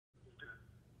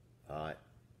All right,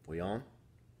 we on? Go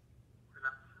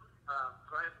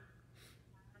ahead.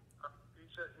 He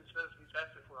says he's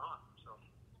asked if we're on. So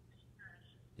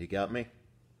You got me?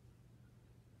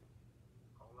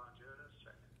 hold on just a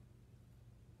second.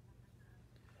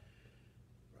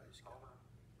 Praise Hold on.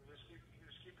 You just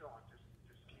keep going.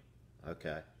 Just keep. God.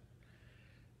 Okay.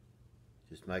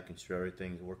 Just making sure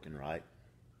everything's working right.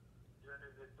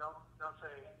 Don't say.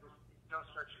 Don't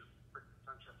start your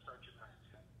message.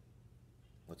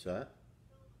 What's that?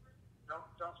 Don't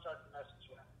start the message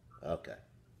yet. Okay.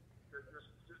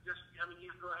 Just I mean,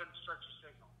 you go ahead and start your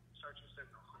signal. Start your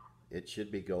signal. It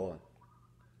should be going.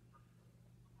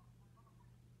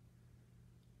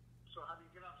 So how do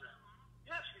you get on there?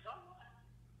 Yeah, she's online.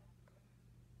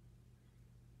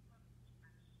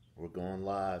 We're going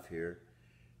live here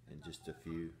in just a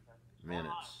few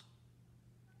minutes.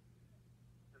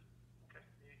 Okay.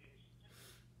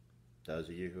 Those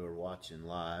of you who are watching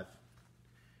live,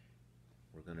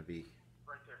 we're going to be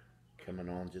Right there. coming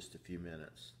on just a few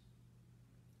minutes.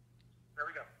 There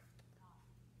we go.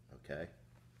 Okay?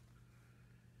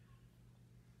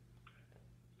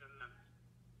 And then,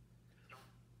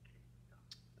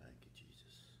 Thank you,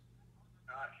 Jesus.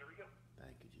 all right, here we go.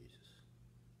 Thank you, Jesus.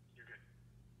 You're good.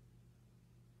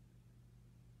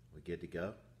 We good to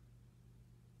go?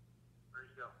 Ready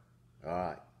to go. All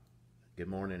right. Good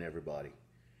morning, everybody.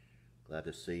 Glad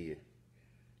to see you.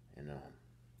 And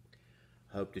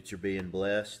hope that you're being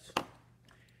blessed.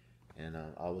 And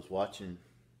I was watching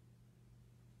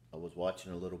a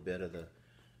little bit of the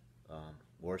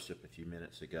worship a few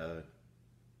minutes ago.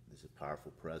 There's a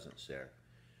powerful presence there.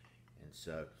 And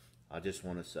so I just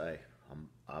want to say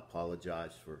I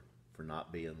apologize for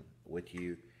not being with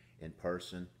you in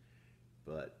person,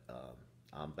 but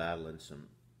I'm battling some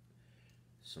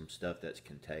stuff that's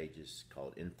contagious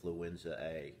called influenza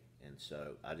A, and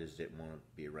so I just didn't want to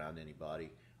be around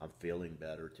anybody. I'm feeling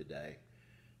better today,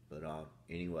 but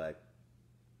anyway,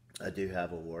 I do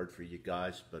have a word for you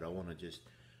guys, but I want to just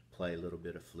play a little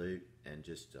bit of flute and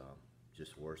just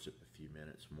worship a few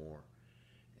minutes more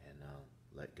and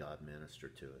let God minister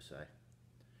to us, eh?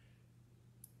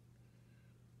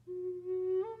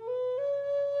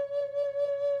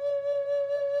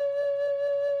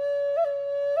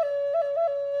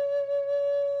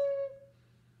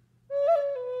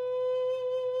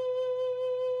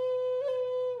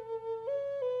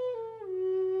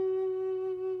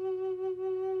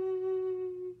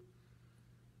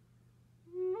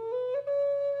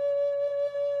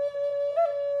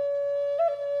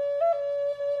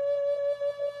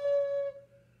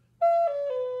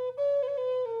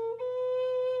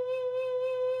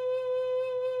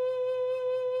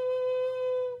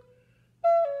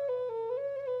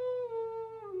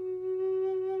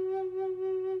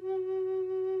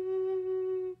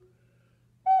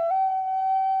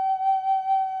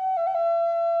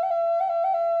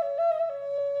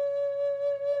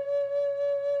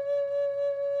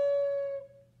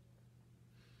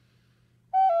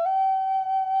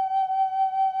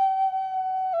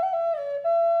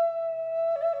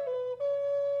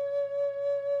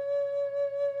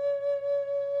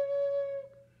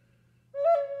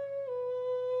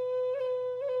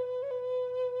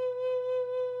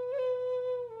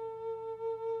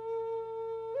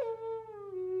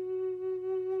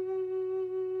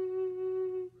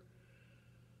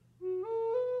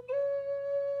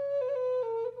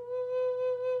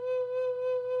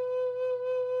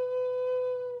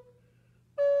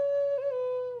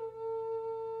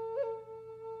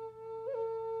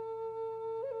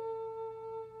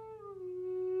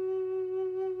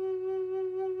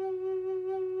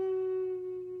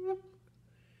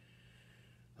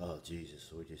 Oh,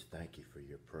 Jesus, we just thank you for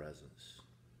your presence.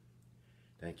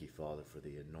 Thank you, Father, for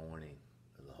the anointing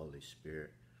of the Holy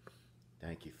Spirit.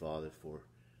 Thank you, Father, for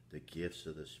the gifts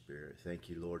of the Spirit. Thank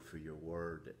you, Lord, for your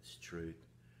word that's truth.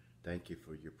 Thank you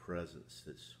for your presence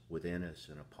that's within us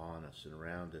and upon us and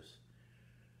around us.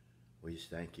 We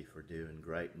just thank you for doing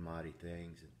great and mighty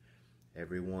things. And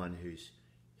everyone who's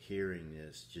hearing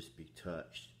this, just be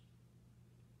touched.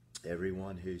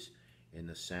 Everyone who's in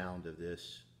the sound of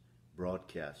this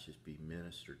broadcast, just be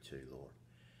ministered to, Lord.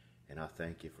 And I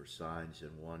thank you for signs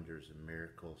and wonders and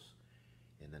miracles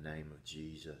in the name of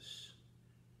Jesus.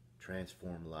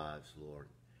 Transform lives, Lord.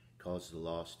 Cause the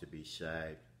lost to be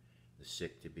saved, the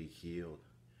sick to be healed,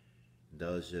 and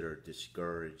those that are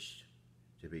discouraged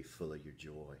to be full of your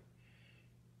joy.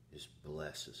 Just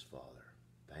bless us, Father.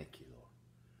 Thank you, Lord.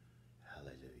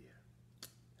 Hallelujah.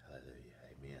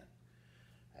 Hallelujah. Amen.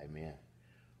 Amen.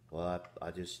 Well,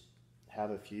 I just have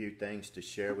a few things to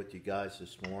share with you guys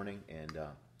this morning, and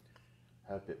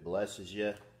hope it blesses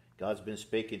you. God's been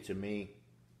speaking to me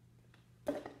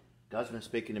God's been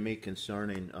speaking to me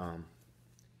concerning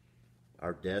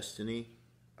our destiny,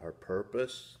 our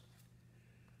purpose,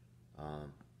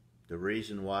 the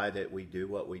reason why that we do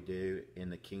what we do in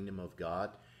the kingdom of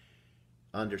God,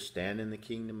 understanding the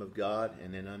kingdom of God,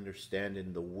 and then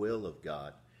understanding the will of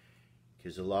God.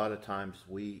 Because a lot of times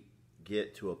we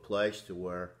get to a place to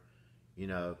where,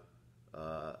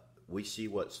 we see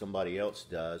what somebody else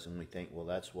does and we think, well,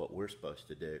 that's what we're supposed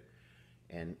to do.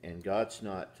 And God's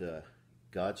not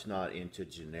into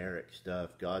generic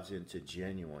stuff. God's into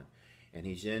genuine, and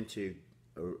He's into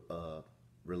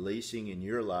releasing in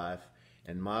your life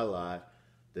and my life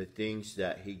the things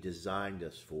that He designed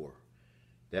us for,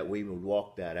 that we would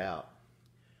walk that out.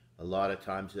 A lot of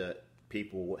times that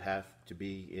people have to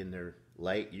be in their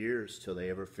late years till they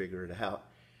ever figure it out.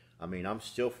 I mean, I'm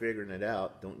still figuring it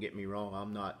out. Don't get me wrong.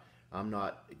 I'm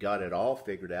not got it all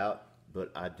figured out,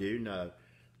 but I do know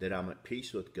that I'm at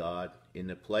peace with God in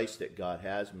the place that God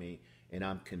has me, and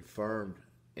I'm confirmed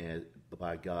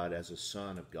by God as a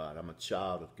son of God. I'm a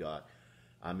child of God.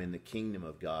 I'm in the kingdom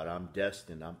of God. I'm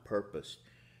destined. I'm purposed.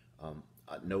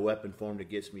 No weapon formed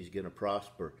against me is going to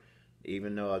prosper.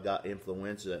 Even though I got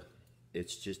influenza,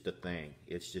 it's just a thing.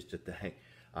 It's just a thing.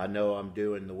 I know I'm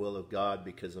doing the will of God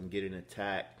because I'm getting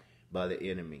attacked by the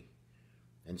enemy.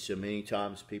 And so many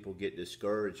times people get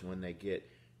discouraged when they get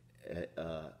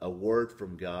a word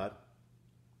from God.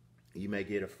 You may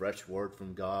get a fresh word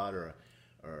from God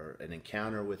or an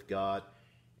encounter with God,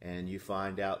 and you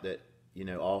find out that,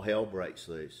 all hell breaks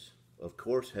loose. Of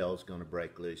course hell's going to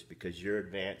break loose because you're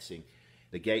advancing.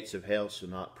 The gates of hell shall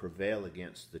not prevail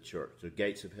against the church. The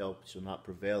gates of hell shall not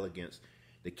prevail against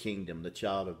the kingdom, the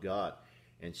child of God.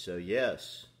 And so,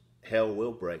 yes, hell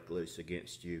will break loose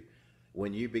against you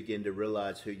when you begin to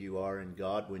realize who you are in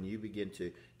God, when you begin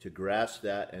to grasp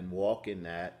that and walk in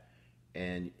that,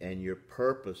 and you're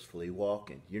purposefully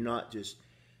walking. You're not just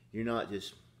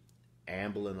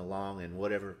ambling along and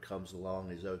whatever comes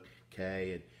along is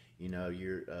okay, and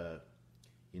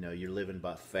you're living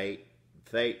by fate.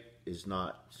 Fate is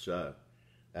not so.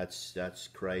 That's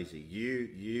crazy.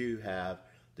 You have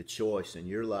the choice in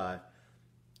your life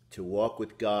to walk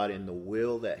with God in the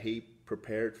will that He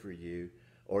prepared for you,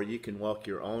 or you can walk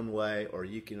your own way, or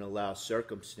you can allow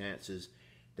circumstances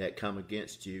that come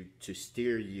against you to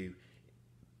steer you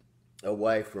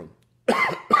away from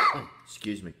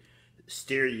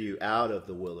steer you out of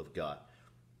the will of God.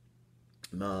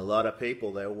 Now, a lot of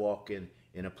people, they'll walk in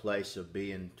a place of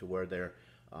being to where they're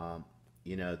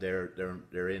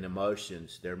they're in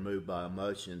emotions. They're moved by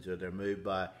emotions, or they're moved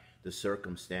by the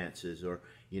circumstances, or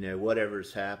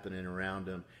whatever's happening around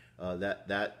them.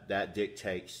 That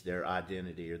dictates their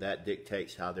identity, or that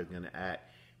dictates how they're going to act.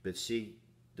 But see,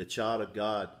 the child of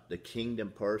God, the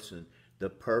kingdom person, the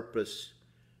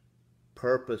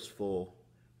purposeful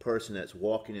person that's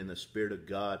walking in the Spirit of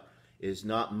God is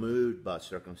not moved by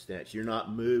circumstance. You're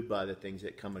not moved by the things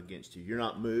that come against you. You're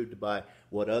not moved by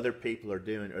what other people are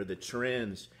doing or the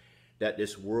trends that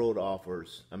this world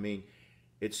offers. I mean,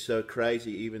 it's so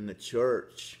crazy. Even the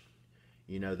church,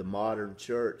 the modern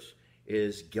church,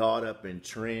 is caught up in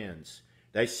trends.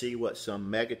 They see what some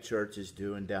mega church is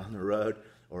doing down the road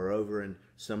or over in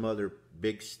some other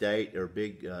big state or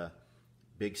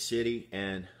big city,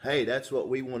 and hey, that's what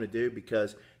we want to do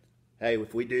because, hey,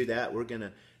 if we do that, we're going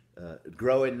to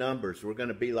grow in numbers. We're going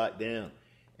to be like them,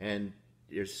 and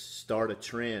just start a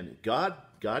trend. God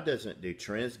doesn't do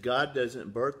trends. God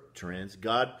doesn't birth trends.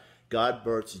 God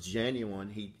births genuine.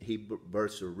 He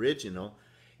births original,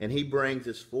 and He brings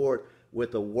us forth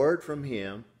with a word from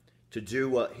Him to do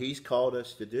what He's called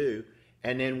us to do,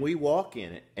 and then we walk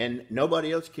in it. And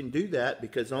nobody else can do that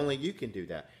because only you can do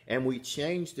that. And we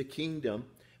change the kingdom.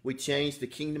 We change the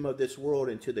kingdom of this world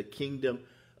into the kingdom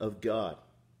of God.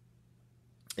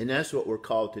 And that's what we're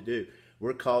called to do.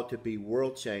 We're called to be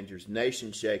world changers,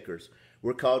 nation shakers.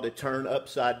 We're called to turn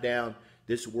upside down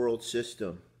this world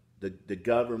system, the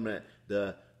government,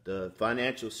 the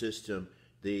financial system,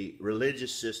 the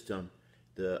religious system,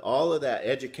 all of that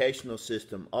educational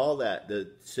system, all that, the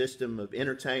system of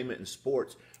entertainment and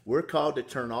sports. We're called to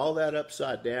turn all that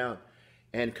upside down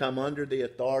and come under the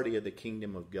authority of the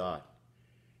kingdom of God.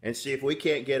 And see, if we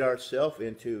can't get ourselves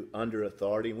under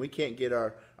authority, and we can't get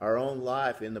our own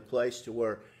life in the place to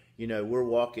where, we're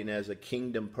walking as a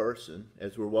kingdom person,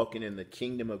 as we're walking in the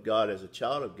kingdom of God as a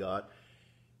child of God,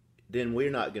 then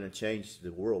we're not going to change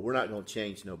the world. We're not going to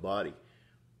change nobody.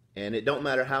 And it don't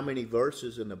matter how many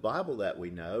verses in the Bible that we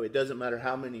know. It doesn't matter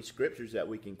how many scriptures that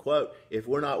we can quote. If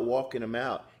we're not walking them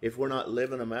out, if we're not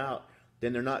living them out,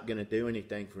 then they're not going to do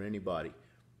anything for anybody.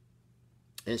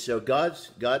 And so God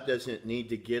doesn't need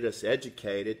to get us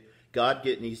educated. God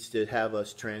needs to have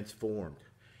us transformed.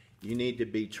 You need to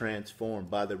be transformed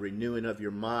by the renewing of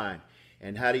your mind.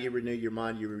 And how do you renew your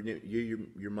mind? You renew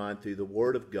your mind through the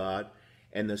Word of God,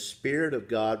 and the Spirit of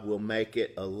God will make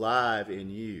it alive in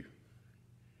you.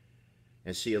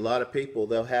 And see, a lot of people,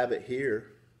 they'll have it here.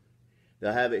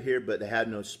 They'll have it here, but they have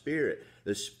no Spirit.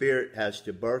 The Spirit has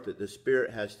to birth it. The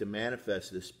Spirit has to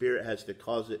manifest it. The Spirit has to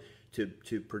cause it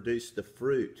to produce the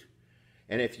fruit.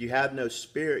 And if you have no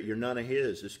Spirit, you're none of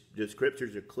His. The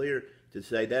Scriptures are clear to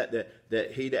say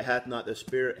that he that hath not the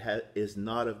Spirit is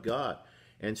not of God.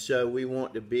 And so we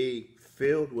want to be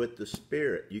filled with the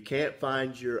Spirit. You can't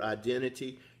find your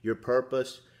identity, your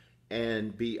purpose,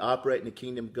 and be operating the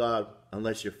kingdom of God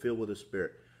unless you're filled with the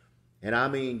Spirit. And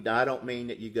I don't mean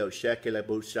that you go shekelebu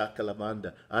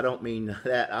shakalabanda. I don't mean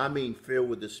that. I mean filled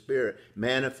with the Spirit,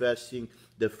 manifesting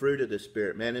the fruit of the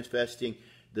Spirit, manifesting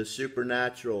the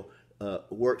supernatural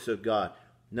works of God.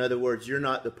 In other words, you're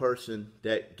not the person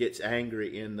that gets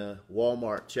angry in the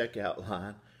Walmart checkout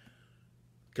line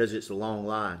because it's a long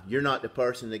line. You're not the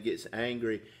person that gets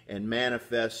angry and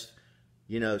manifests,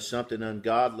 something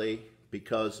ungodly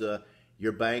because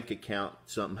your bank account,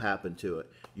 something happened to it.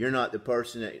 You're not the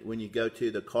person that when you go to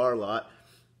the car lot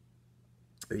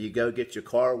or you go get your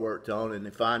car worked on and they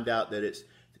find out that it's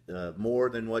more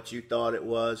than what you thought it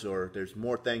was, or there's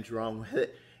more things wrong with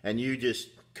it, and you just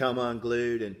come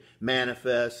unglued and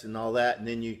manifest and all that, and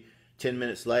then 10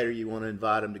 minutes later you want to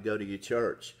invite them to go to your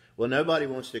church. Well, nobody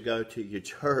wants to go to your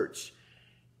church.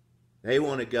 They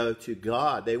want to go to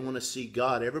God. They want to see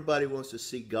God. Everybody wants to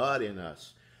see God in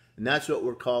us. And that's what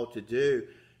we're called to do.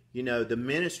 The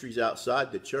ministry's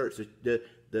outside the church.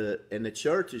 And the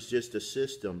church is just a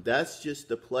system. That's just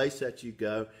the place that you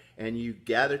go and you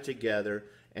gather together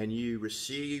and you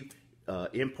receive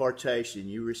impartation,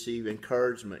 you receive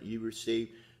encouragement, you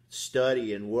receive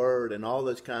study and word and all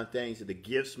those kind of things. The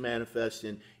gifts manifest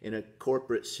in a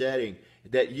corporate setting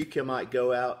that you might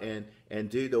go out and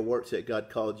do the works that God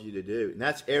called you to do. And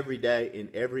that's every day in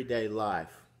everyday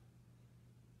life.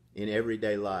 In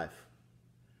everyday life.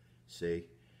 See?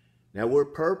 Now we're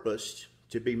purposed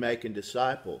to be making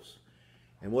disciples.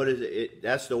 And what is it?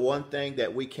 That's the one thing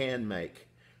that we can make.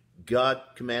 God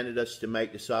commanded us to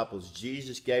make disciples.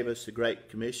 Jesus gave us the Great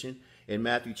Commission. In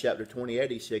Matthew chapter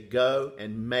 28, He said, go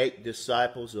and make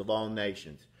disciples of all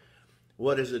nations.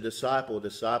 What is a disciple? A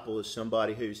disciple is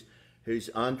somebody who's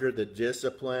under the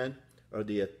discipline or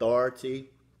the authority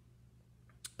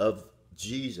of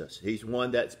Jesus. He's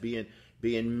one that's being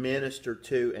ministered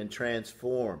to and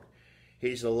transformed.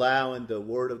 He's allowing the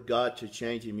Word of God to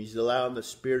change him. He's allowing the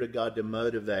Spirit of God to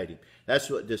motivate him.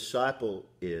 That's what disciple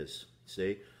is.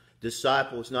 See?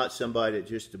 Disciple is not somebody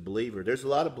that's just a believer. There's a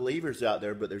lot of believers out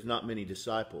there, but there's not many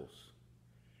disciples.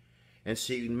 And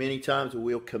see, many times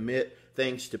we'll commit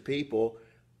things to people,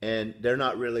 and they're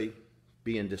not really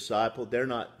being discipled. They're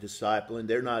not discipling.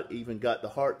 They're not even got the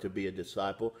heart to be a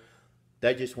disciple.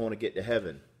 They just want to get to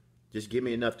heaven. Just give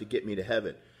me enough to get me to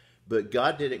heaven. But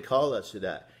God didn't call us to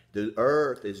that. The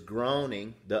earth is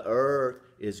groaning. The earth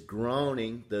is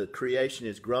groaning. The creation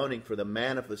is groaning for the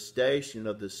manifestation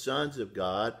of the sons of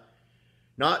God.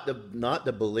 Not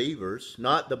the believers,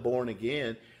 not the born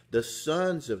again, the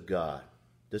sons of God.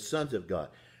 The sons of God.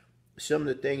 Some of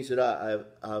the things that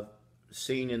I've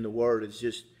seen in the Word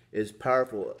is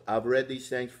powerful. I've read these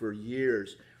things for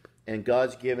years, and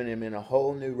God's given him in a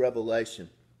whole new revelation.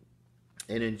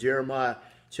 And in Jeremiah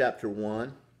chapter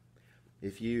 1,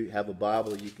 if you have a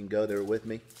Bible, you can go there with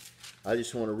me. I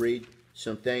just want to read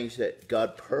some things that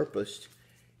God purposed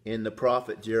in the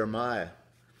prophet Jeremiah.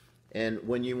 And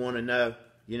when you want to know,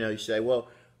 you say, well,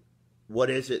 what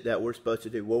is it that we're supposed to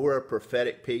do? Well, we're a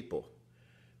prophetic people.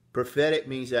 Prophetic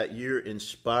means that you're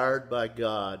inspired by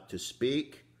God to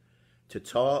speak, to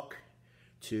talk,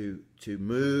 to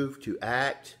move, to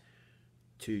act,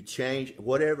 to change,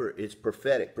 whatever. It's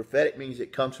prophetic. Prophetic means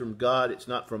it comes from God, it's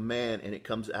not from man, and it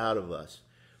comes out of us.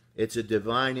 It's a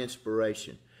divine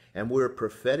inspiration. And we're a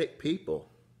prophetic people.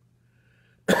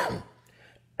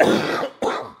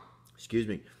 Excuse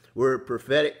me. We're a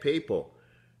prophetic people.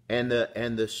 And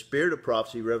the spirit of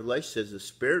prophecy, Revelation says the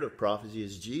spirit of prophecy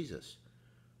is Jesus.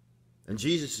 And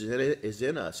Jesus is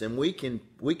in us. And we can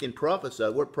prophesy.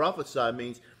 What prophesy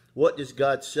means, what does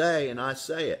God say and I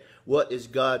say it? What is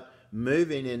God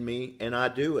moving in me and I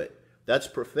do it? That's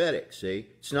prophetic, see?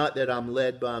 It's not that I'm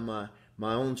led by my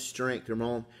own strength or my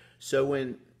own. So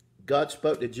when God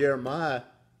spoke to Jeremiah,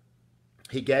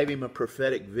 He gave him a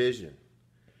prophetic vision.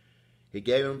 He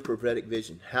gave him a prophetic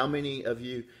vision. How many of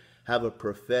you have a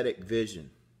prophetic vision?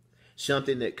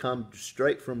 Something that comes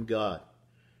straight from God.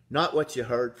 Not what you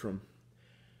heard from,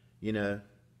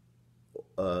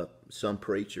 some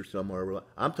preacher somewhere.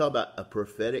 I'm talking about a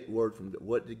prophetic word from God.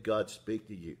 What did God speak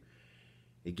to you?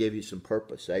 He gave you some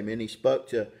purpose. Amen. He spoke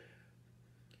to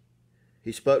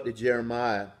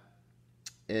Jeremiah,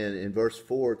 and in verse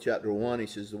 4, chapter 1, he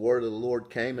says, the word of the Lord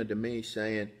came unto me,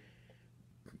 saying,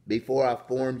 before I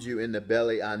formed you in the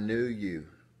belly, I knew you.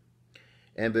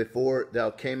 And before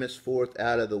thou camest forth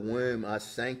out of the womb, I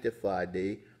sanctified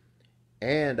thee,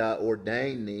 and I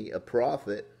ordained thee a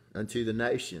prophet unto the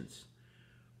nations,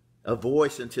 a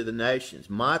voice unto the nations.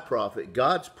 My prophet,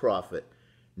 God's prophet,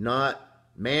 not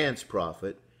man's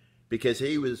prophet, because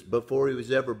before he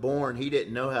was ever born, he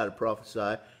didn't know how to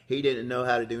prophesy. He didn't know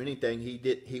how to do anything.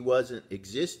 He wasn't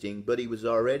existing, but he was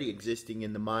already existing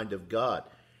in the mind of God.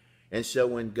 And so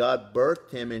when God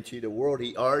birthed him into the world,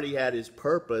 he already had his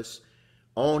purpose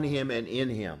on him and in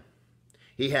him.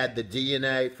 He had the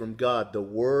DNA from God, the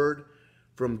word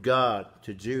from God,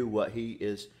 to do what he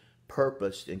is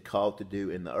purposed and called to do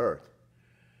in the earth.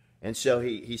 And so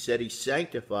he said he's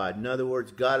sanctified. In other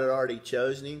words, God had already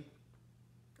chosen him.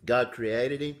 God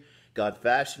created him. God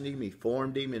fashioned him. He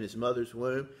formed him in his mother's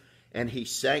womb. And he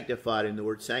sanctified him. The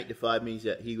word sanctified means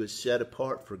that he was set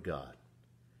apart for God.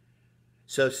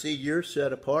 So see, you're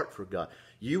set apart for God.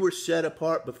 You were set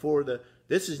apart before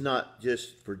this is not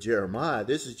just for Jeremiah.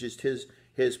 This is just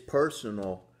his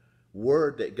personal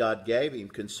word that God gave him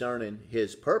concerning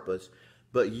his purpose.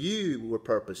 But you were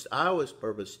purposed. I was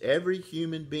purposed. Every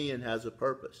human being has a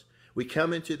purpose. We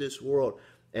come into this world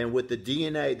and with the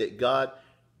DNA that God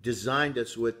designed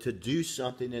us with to do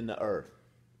something in the earth.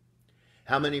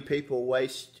 How many people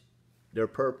waste their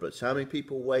purpose? How many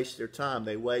people waste their time?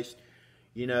 They waste,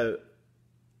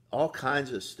 all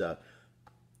kinds of stuff.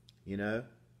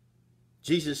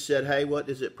 Jesus said, hey, what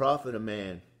does it profit a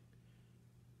man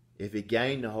if he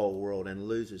gain the whole world and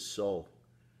lose his soul?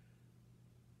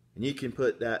 And you can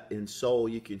put that in soul,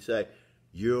 you can say,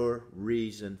 your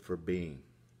reason for being.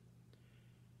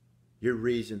 Your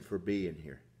reason for being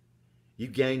here. You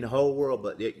gained the whole world,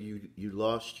 but yet you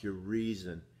lost your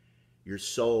reason, your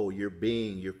soul, your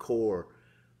being, your core.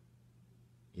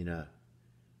 The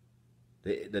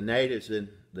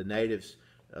natives,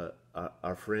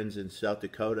 our friends in South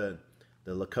Dakota,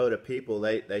 the Lakota people,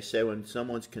 they say when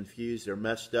someone's confused, they're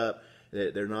messed up,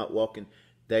 they're not walking,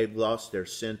 they've lost their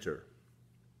center.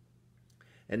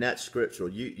 And that's scriptural.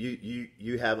 Have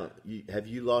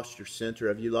you lost your center?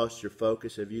 Have you lost your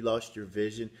focus? Have you lost your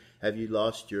vision? Have you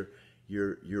lost your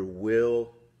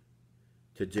will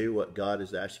to do what God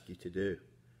has asked you to do?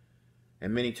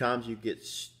 And many times you get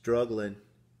struggling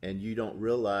and you don't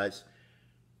realize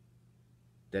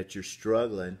that you're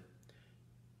struggling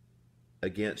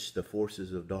against the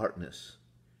forces of darkness.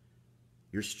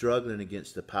 You're struggling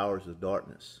against the powers of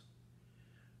darkness.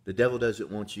 The devil doesn't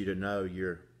want you to know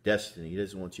your destiny. He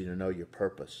doesn't want you to know your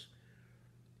purpose.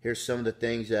 Here's some of the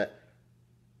things that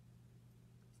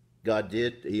God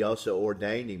did. He also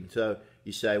ordained him. So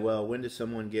you say, well, when does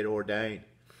someone get ordained?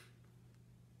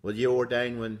 Well, you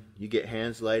ordain when you get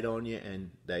hands laid on you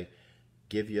and they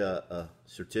give you a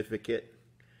certificate.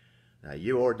 Now,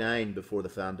 you ordained before the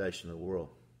foundation of the world.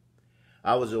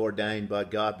 I was ordained by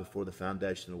God before the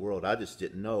foundation of the world. I just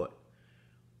didn't know it.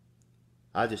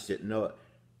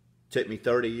 It took me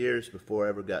 30 years before I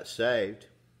ever got saved. It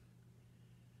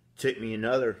took me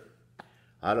another,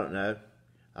 I don't know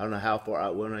how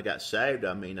far. When I got saved,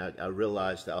 I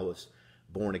realized I was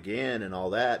born again and all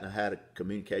that, and I had a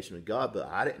communication with God, but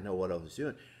I didn't know what I was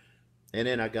doing. And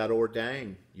then I got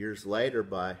ordained years later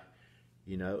by,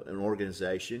 an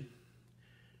organization.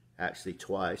 Actually,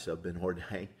 twice I've been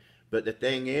ordained. But the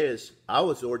thing is, I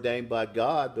was ordained by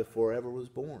God before I ever was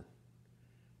born.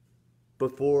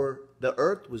 Before the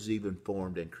earth was even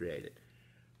formed and created,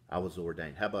 I was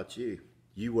ordained. How about you?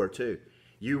 You were too.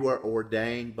 You were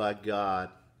ordained by God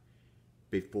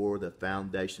before the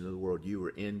foundation of the world. You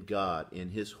were in God,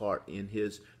 in His heart, in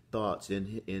His thoughts,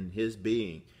 in His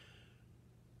being.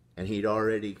 And He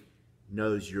already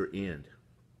knows your end.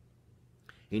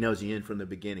 He knows the end from the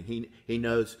beginning. He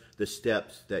knows the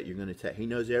steps that you're going to take. He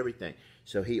knows everything.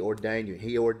 So He ordained you.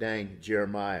 He ordained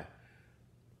Jeremiah.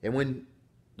 And when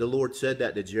the Lord said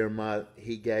that to Jeremiah,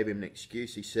 He gave him an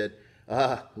excuse. He said,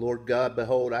 Lord God,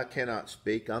 behold, I cannot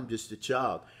speak. I'm just a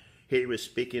child. He was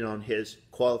speaking on his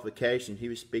qualification. He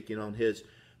was speaking on his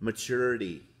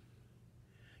maturity.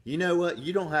 You know what?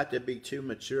 You don't have to be too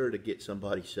mature to get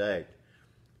somebody saved.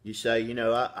 You say,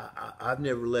 I've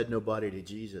never led nobody to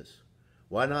Jesus.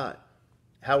 Why not?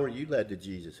 How were you led to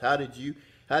Jesus? How did you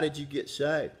get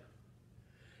saved?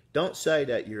 Don't say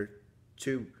that you're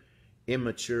too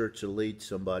immature to lead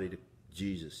somebody to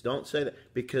Jesus. Don't say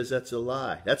that, because that's a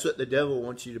lie. That's what the devil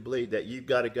wants you to believe, that you've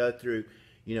got to go through,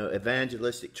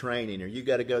 evangelistic training, or you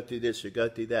got to go through this or go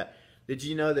through that. Did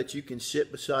you know that you can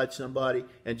sit beside somebody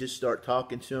and just start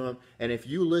talking to them? And if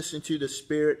you listen to the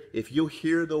Spirit, if you'll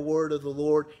hear the word of the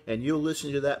Lord and you'll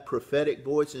listen to that prophetic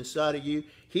voice inside of you,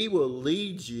 He will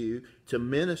lead you to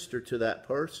minister to that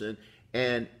person.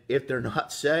 And if they're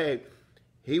not saved,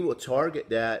 He will target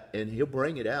that and He'll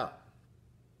bring it out.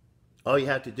 All you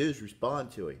have to do is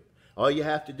respond to Him. All you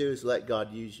have to do is let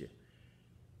God use you.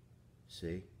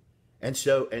 See? And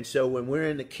so when we're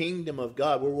in the kingdom of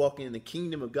God, we're walking in the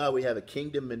kingdom of God, we have a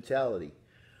kingdom mentality.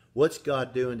 What's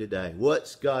God doing today?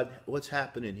 What's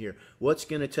happening here? What's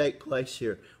going to take place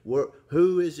here?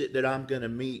 Who is it that I'm going to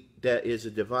meet that is a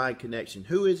divine connection?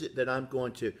 Who is it that I'm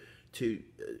going to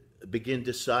begin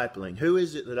discipling? Who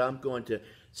is it that I'm going to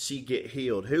see get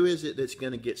healed? Who is it that's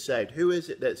going to get saved? Who is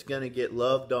it that's going to get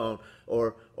loved on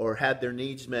or have their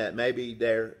needs met? Maybe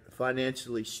they're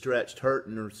financially stretched,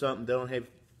 hurting or something. They don't have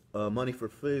money for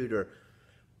food or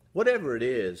whatever it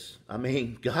is. I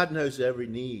mean, God knows every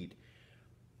need.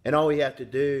 And all we have to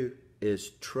do is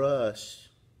trust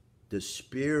the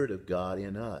Spirit of God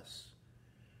in us.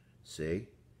 See?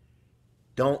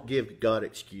 Don't give God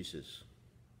excuses.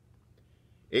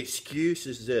 Excuse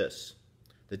is this.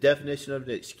 The definition of an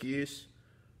excuse,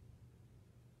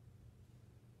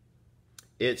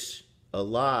 it's a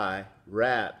lie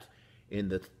wrapped in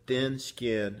the thin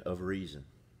skin of reason.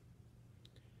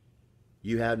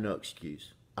 You have no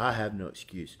excuse. I have no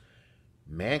excuse.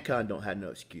 Mankind don't have no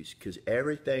excuse because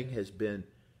everything has been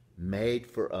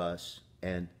made for us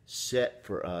and set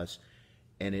for us,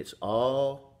 and it's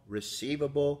all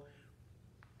receivable,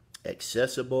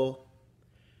 accessible,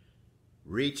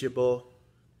 reachable,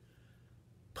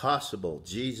 possible.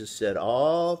 Jesus said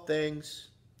all things,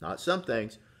 not some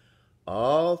things,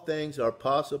 all things are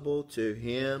possible to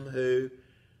him who,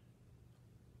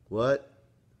 what?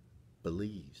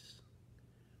 Believes.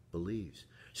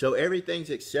 So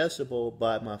everything's accessible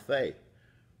by my faith.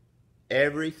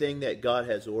 Everything that God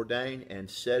has ordained and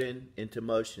set into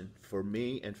motion for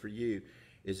me and for you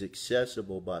is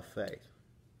accessible by faith.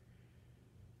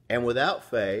 And without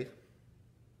faith,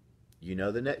 you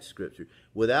know the next scripture.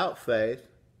 Without faith,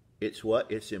 it's what?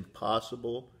 It's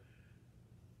impossible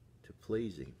to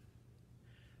please Him.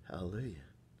 Hallelujah.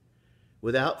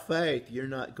 Without faith, you're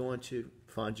not going to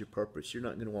find your purpose. You're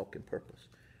not going to walk in purpose.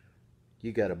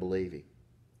 You got to believe Him.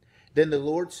 Then the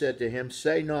Lord said to him,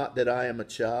 say not that I am a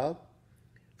child,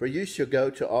 for you shall go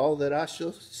to all that I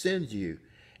shall send you,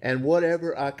 and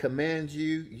whatever I command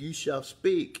you, you shall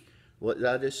speak. What did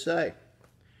I just say?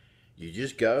 You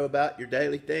just go about your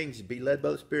daily things, be led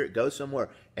by the Spirit, go somewhere.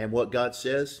 And what God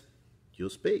says, you'll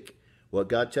speak. What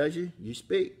God tells you, you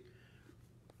speak.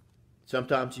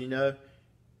 Sometimes,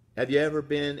 have you ever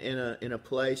been in a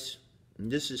place, and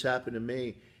this has happened to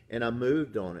me, and I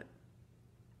moved on it.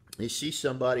 You see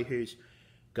somebody who's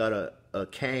got a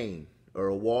cane or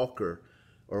a walker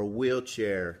or a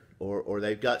wheelchair or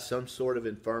they've got some sort of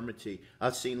infirmity.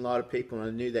 I've seen a lot of people and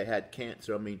I knew they had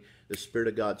cancer. I mean, the Spirit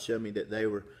of God showed me that they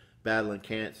were battling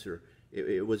cancer.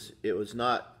 It was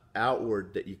not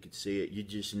outward that you could see it. You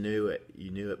just knew it. You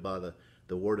knew it by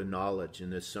the word of knowledge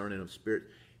and the discerning of spirit.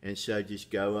 And so just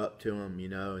go up to them,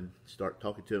 and start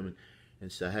talking to them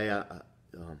and say, hey,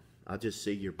 I just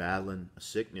see you're battling a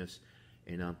sickness.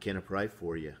 And can I pray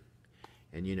for you?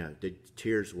 And the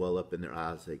tears well up in their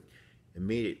eyes.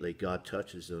 Immediately God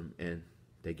touches them and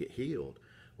they get healed.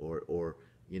 Or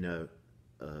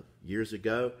years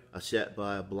ago I sat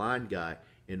by a blind guy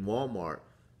in Walmart,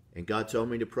 and God told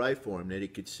me to pray for him that he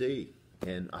could see.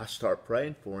 And I start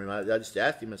praying for him. I just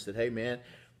asked him. I said, hey man,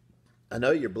 I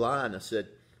know you're blind. I said,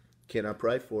 can I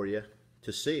pray for you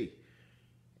to see?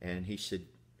 And he said,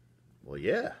 well,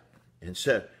 yeah. And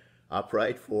so I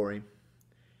prayed for him.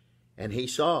 And he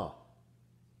saw.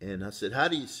 And I said, how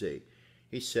do you see?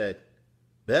 He said,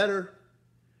 better.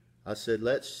 I said,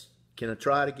 can I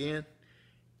try it again?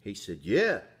 He said,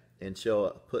 yeah. And so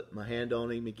I put my hand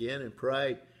on him again and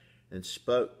prayed and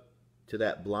spoke to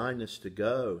that blindness to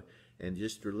go and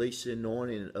just release the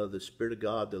anointing of the Spirit of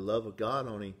God, the love of God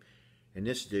on him. And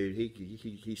this dude,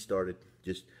 he started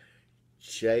just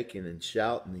shaking and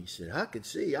shouting. He said, I can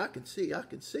see.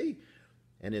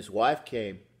 And his wife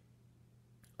came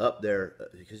up there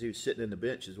because he was sitting in the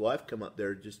bench. His wife come up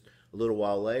there just a little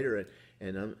while later,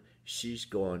 and she's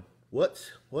going,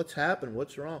 what's happened?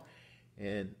 What's wrong?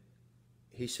 And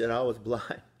he said, I was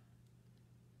blind,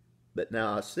 but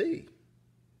now I see.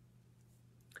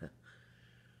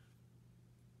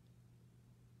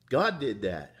 God did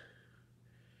that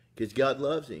because God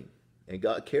loves him and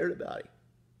God cared about him.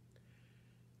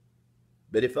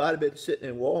 But if I'd have been sitting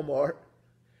in Walmart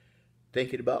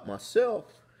thinking about myself,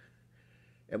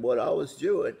 And what I was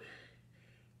doing,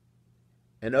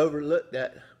 and overlooked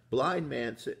that blind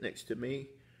man sitting next to me,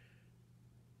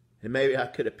 and maybe I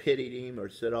could have pitied him or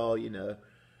said, oh, you know,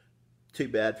 too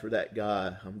bad for that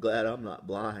guy. I'm glad I'm not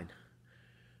blind.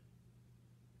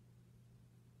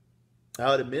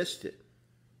 I would have missed it.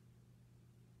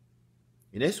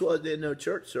 And this wasn't in no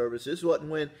church service. This wasn't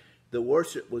when the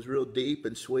worship was real deep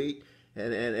and sweet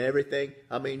and everything.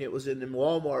 I mean, it was in the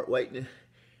Walmart waiting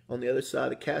on the other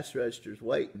side of the cash registers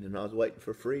waiting, and I was waiting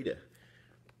for Frida.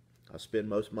 I spend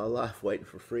most of my life waiting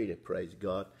for Frida, praise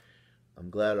God. I'm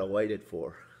glad I waited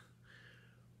for her.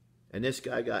 And this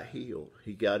guy got healed.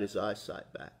 He got his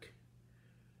eyesight back.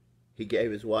 He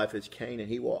gave his wife his cane and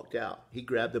he walked out. He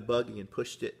grabbed the buggy and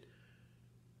pushed it.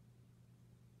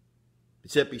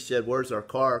 Except he said, where's our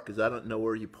car? Because I don't know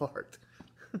where you parked.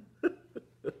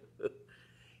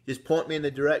 Just point me in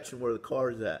the direction where the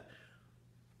car is at.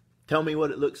 Tell me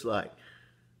what it looks like.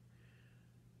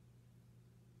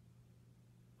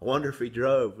 I wonder if he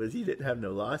drove, because he didn't have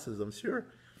no license, I'm sure.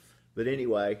 But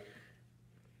anyway,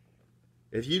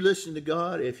 if you listen to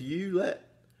God, if you let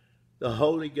the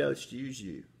Holy Ghost use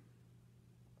you,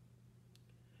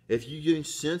 if you're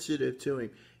sensitive to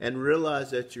Him and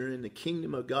realize that you're in the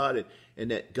kingdom of God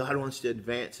and that God wants to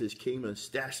advance His kingdom,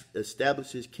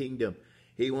 establish His kingdom.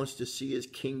 He wants to see His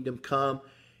kingdom come,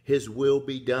 His will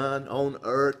be done on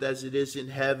earth as it is in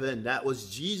heaven. That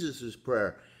was Jesus'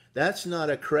 prayer. That's not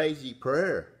a crazy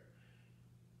prayer.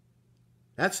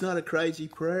 That's not a crazy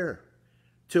prayer.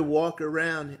 To walk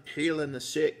around healing the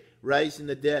sick, raising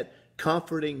the dead,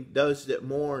 comforting those that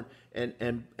mourn,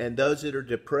 and those that are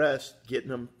depressed, getting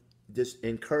them just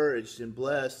encouraged and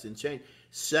blessed and changed,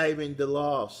 saving the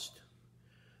lost,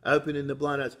 opening the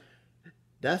blind eyes.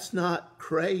 That's not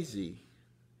crazy.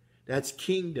 That's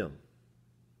kingdom.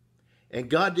 And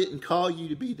God didn't call you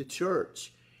to be the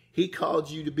church. He called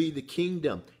you to be the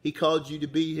kingdom. He called you to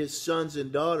be His sons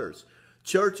and daughters.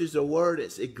 Church is a word.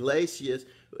 It's ecclesias.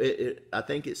 I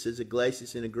think it says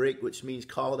ecclesias in the Greek, which means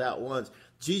called out ones.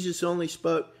 Jesus only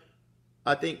spoke,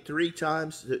 I think, 3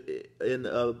 times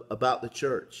about the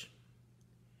church.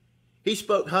 He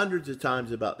spoke hundreds of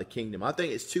times about the kingdom. I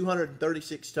think it's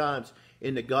 236 times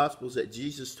in the Gospels that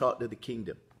Jesus taught to the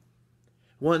kingdom.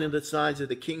 One of the signs of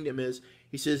the kingdom is,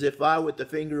 He says, if I with the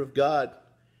finger of God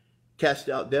cast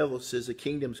out devils, says the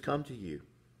kingdom's come to you.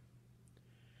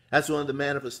 That's one of the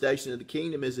manifestations of the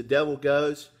kingdom is the devil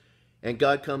goes and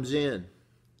God comes in.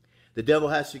 The devil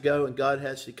has to go and God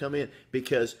has to come in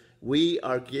because we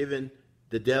are given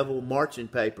the devil marching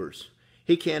papers.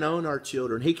 He can't own our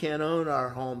children. He can't own our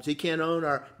homes. He can't own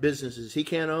our businesses. He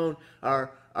can't own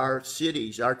our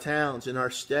cities, our towns, and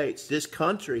our states. This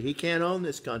country, he can't own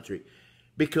this country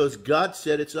because God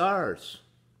said it's ours.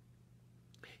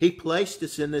 He placed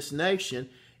us in this nation,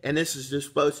 and this is just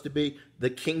supposed to be the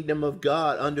kingdom of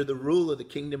God, under the rule of the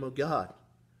kingdom of God.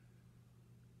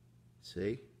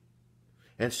 See?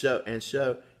 And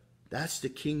so that's the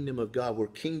kingdom of God. We're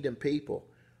kingdom people.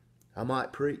 I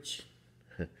might preach.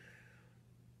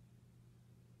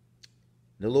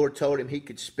 The Lord told him he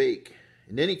could speak.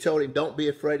 And then He told him, don't be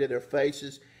afraid of their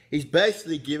faces. He's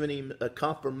basically giving him a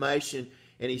confirmation,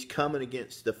 and He's coming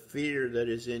against the fear that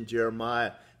is in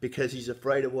Jeremiah because he's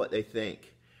afraid of what they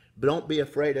think. But don't be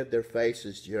afraid of their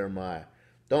faces, Jeremiah.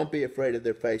 Don't be afraid of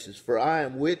their faces. For I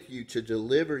am with you to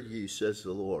deliver you, says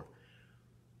the Lord.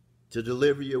 To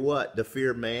deliver you what? The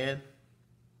fear of man?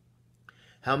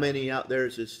 How many out there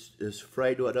is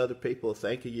afraid of what other people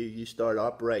think of you? You start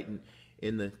operating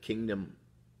in the kingdom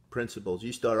principles.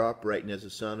 You start operating as a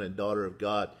son and daughter of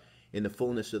God in the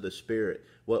fullness of the Spirit.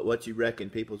 What you reckon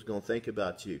people's going to think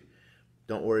about you?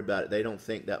 Don't worry about it. They don't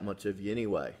think that much of you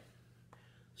anyway.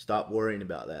 Stop worrying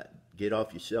about that. Get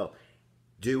off yourself.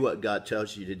 Do what God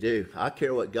tells you to do. I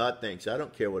care what God thinks. I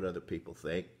don't care what other people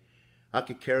think. I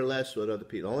could care less what other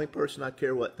people. The only person I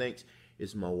care what thinks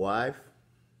is my wife.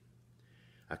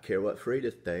 I care what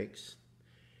Frida thinks.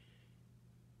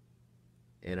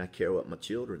 And I care what my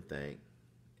children think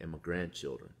and my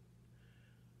grandchildren.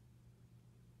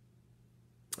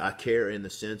 I care in the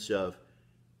sense of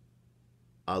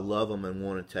I love them and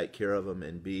want to take care of them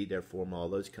and be there for them, all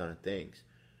those kind of things.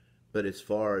 But as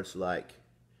far as like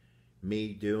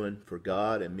me doing for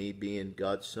God and me being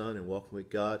God's son and walking with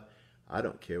God, I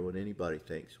don't care what anybody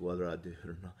thinks, whether I do it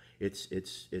or not.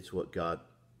 It's what God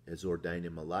has ordained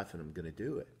in my life, and I'm going to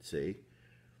do it, see?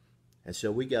 And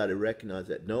so we got to recognize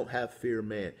that. Don't have fear of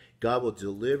man. God will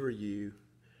deliver you.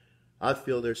 I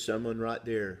feel there's someone right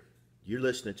there. You're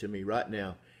listening to me right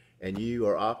now, and you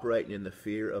are operating in the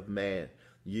fear of man.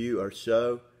 You are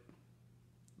so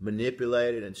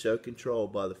manipulated and so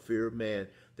controlled by the fear of man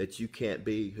that you can't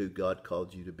be who God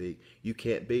called you to be. You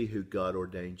can't be who God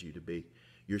ordained you to be.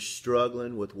 You're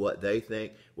struggling with what they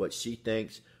think, what she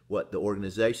thinks, what the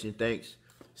organization thinks.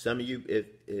 Some of you,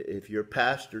 if you're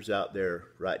pastors out there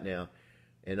right now,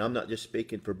 and I'm not just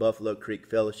speaking for Buffalo Creek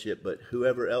Fellowship, but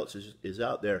whoever else is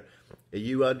out there, are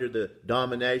you under the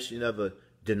domination of a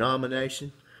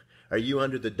denomination? Are you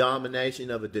under the domination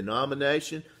of a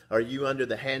denomination? Are you under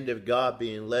the hand of God,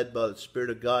 being led by the Spirit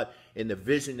of God in the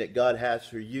vision that God has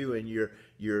for you and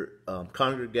your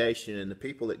congregation and the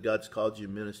people that God's called you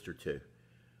to minister to?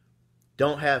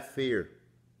 Don't have fear.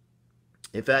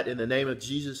 In fact, in the name of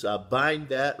Jesus, I bind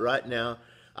that right now.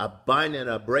 I bind and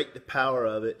I break the power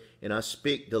of it, and I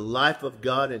speak the life of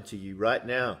God into you right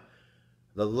now.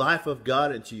 The life of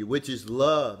God into you, which is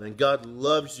love. And God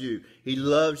loves you. He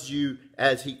loves you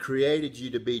as He created you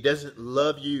to be. He doesn't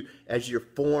love you as you're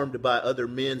formed by other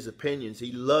men's opinions.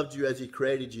 He loved you as He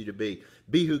created you to be.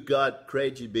 Be who God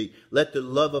created you to be. Let the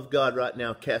love of God right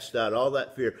now cast out all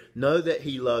that fear. Know that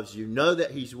He loves you. Know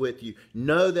that He's with you.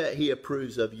 Know that He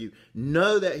approves of you.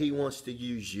 Know that He wants to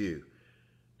use you.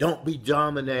 Don't be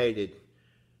dominated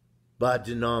by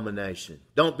denomination.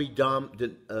 Don't be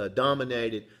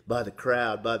dominated by the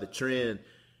crowd, by the trend,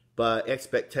 by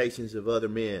expectations of other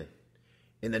men.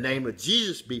 In the name of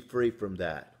Jesus, be free from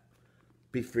that.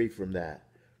 Be free from that.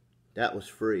 That was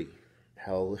free.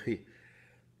 Hallelujah.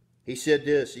 He said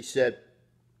this. He said,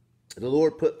 the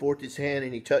Lord put forth His hand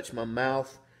and He touched my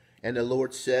mouth. And the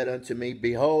Lord said unto me,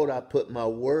 behold, I put my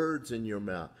words in your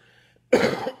mouth.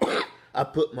 I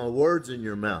put my words in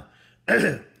your mouth.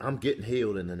 I'm getting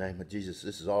healed in the name of Jesus.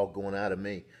 This is all going out of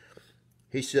me.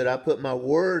 He said, I put my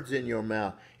words in your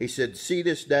mouth. He said, see,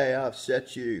 this day I've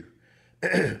set you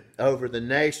over the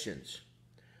nations,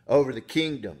 over the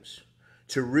kingdoms,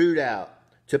 to root out,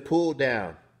 to pull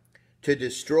down, to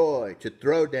destroy, to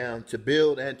throw down, to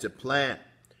build and to plant.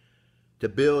 To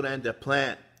build and to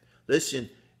plant. Listen,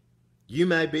 you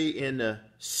may be in a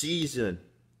season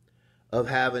of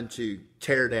having to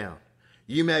tear down.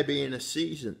 You may be in a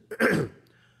season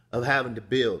of having to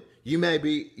build. You may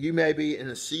be in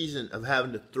a season of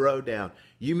having to throw down.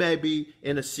 You may be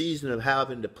in a season of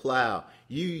having to plow.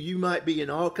 You might be in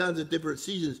all kinds of different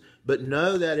seasons, but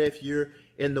know that if you're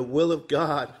in the will of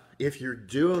God, if you're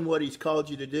doing what He's called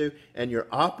you to do, and you're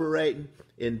operating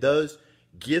in those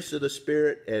gifts of the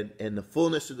Spirit and the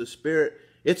fullness of the Spirit,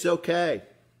 it's okay.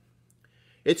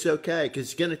 It's okay, because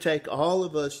it's going to take all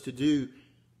of us to do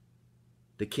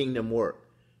the kingdom work.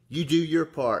 You do your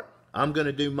part. I'm going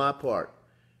to do my part.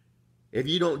 If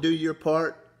you don't do your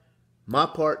part, my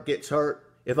part gets hurt.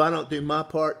 If I don't do my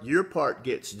part, your part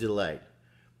gets delayed.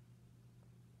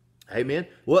 Amen.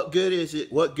 What good is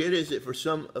it? What good is it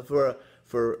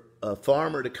for a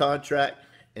farmer to contract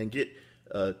and get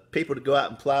people to go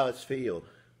out and plow his field,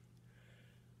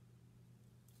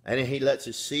 and then he lets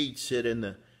his seed sit in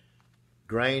the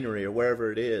granary or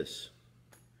wherever it is?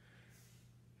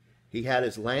 He had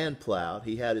his land plowed,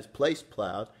 he had his place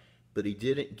plowed, but he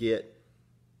didn't get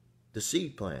the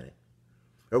seed planted.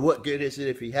 Or what good is it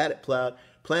if he had it plowed,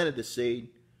 planted the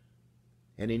seed,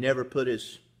 and he never put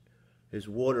his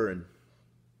watering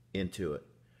into it,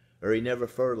 or he never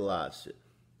fertilized it?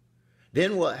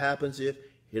 Then what happens if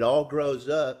it all grows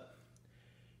up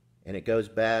and it goes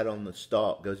bad on the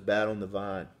stalk, goes bad on the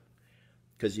vine,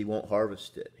 because he won't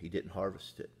harvest it? He didn't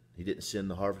harvest it. He didn't send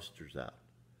the harvesters out.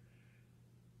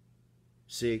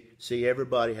 See,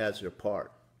 everybody has their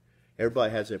part.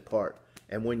 Everybody has their part.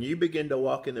 And when you begin to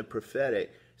walk in the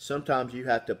prophetic, sometimes you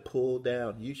have to pull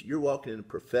down. You're walking in the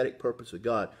prophetic purpose of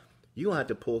God. You're going to have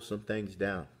to pull some things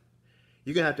down.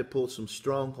 You're going to have to pull some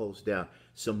strongholds down,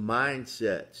 some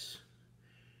mindsets,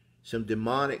 some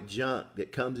demonic junk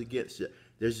that comes against it.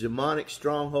 There's demonic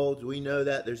strongholds. We know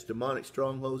that. There's demonic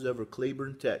strongholds over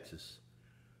Cleburne, Texas.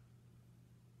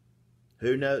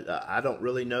 Who knows? I don't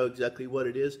really know exactly what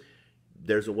it is.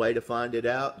 There's a way to find it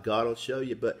out. God will show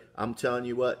you. But I'm telling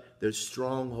you what, there's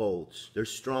strongholds.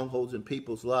 There's strongholds in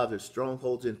people's lives. There's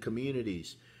strongholds in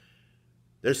communities.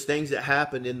 There's things that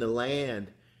happened in the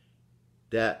land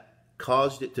that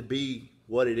caused it to be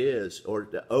what it is, or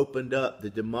that opened up the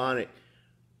demonic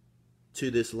to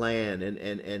this land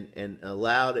and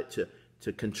allowed it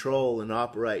to control and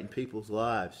operate in people's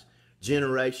lives.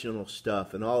 Generational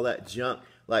stuff and all that junk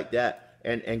like that.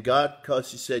 And God,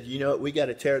 because He said, you know what, we got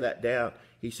to tear that down.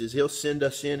 He says He'll send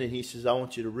us in, and He says, I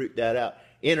want you to root that out.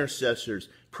 Intercessors,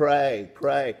 pray.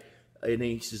 And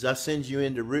He says, I send you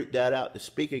in to root that out, to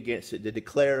speak against it, to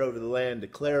declare over the land,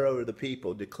 declare over the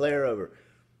people, declare over.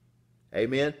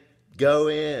 Amen. Go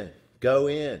in.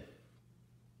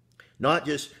 Not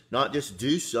just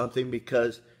do something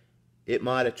because it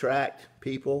might attract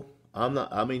people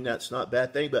I mean, that's not a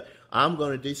bad thing, but I'm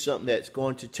going to do something that's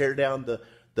going to tear down the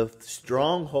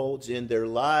strongholds in their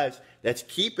lives that's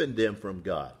keeping them from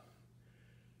God.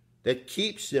 That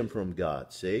keeps them from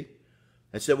God, see?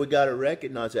 And so we got to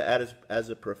recognize that as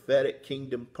a prophetic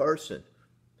kingdom person,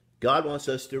 God wants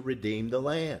us to redeem the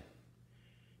land.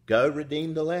 Go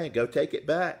redeem the land. Go take it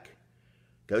back.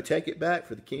 Go take it back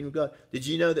for the kingdom of God. Did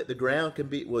you know that the ground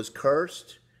was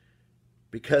cursed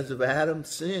because of Adam's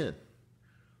sin?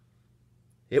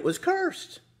 It was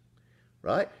cursed,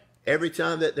 right? Every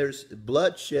time that there's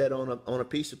bloodshed on a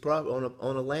piece of property,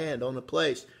 on a land, on a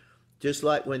place, just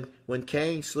like when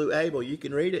Cain slew Abel, you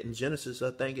can read it in Genesis, I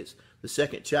think it's the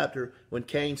 2nd chapter, when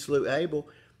Cain slew Abel,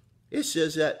 it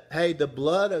says that, hey,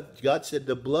 God said,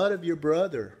 the blood of your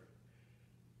brother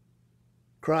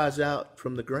cries out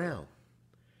from the ground.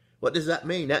 What does that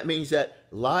mean? That means that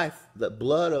life, the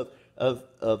blood of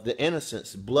the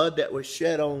innocents, blood that was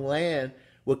shed on land,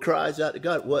 what cries out to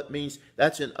God. What means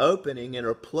that's an opening and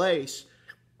a place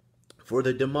for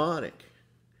the demonic.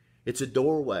 It's a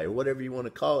doorway, or whatever you want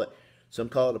to call it. Some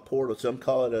call it a portal. Some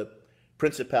call it a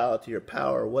principality or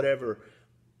power or whatever.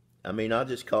 I mean, I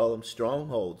just call them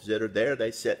strongholds that are there.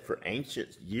 They set for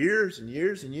ancient years and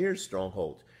years and years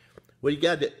strongholds. Well, you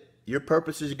got to, your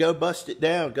purpose is to go bust it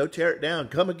down. Go tear it down.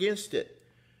 Come against it.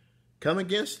 Come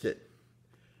against it.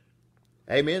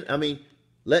 Amen. I mean,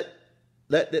 let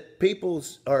the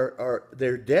peoples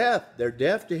they're deaf. They're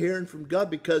deaf to hearing from God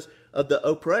because of the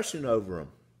oppression over them.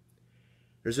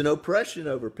 There's an oppression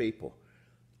over people.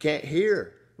 Can't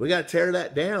hear. We got to tear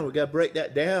that down. We got to break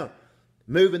that down.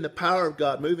 Move in the power of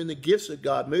God. Move in the gifts of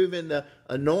God. Move in the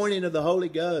anointing of the Holy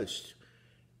Ghost.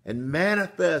 And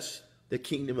manifest the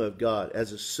kingdom of God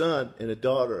as a son and a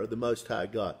daughter of the Most High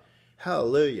God.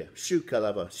 Hallelujah.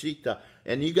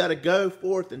 And you got to go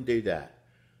forth and do that.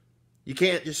 You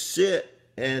can't just sit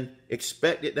and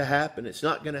expect it to happen. It's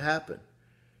not going to happen.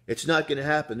 It's not going to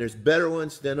happen. There's better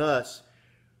ones than us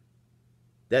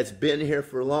that's been here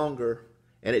for longer,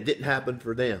 and it didn't happen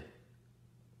for them.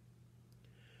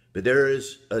 But there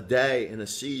is a day and a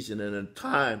season and a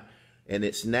time, and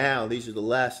it's now. These are the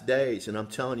last days, and I'm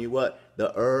telling you what,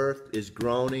 the earth is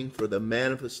groaning for the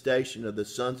manifestation of the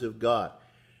sons of God.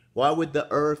 Why would the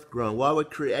earth groan? Why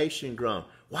would creation groan?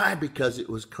 Why? Because it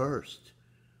was cursed.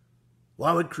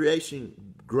 Why would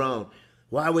creation groan?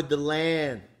 Why would the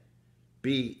land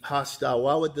be hostile?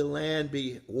 Why would the land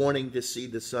be wanting to see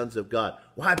the sons of God?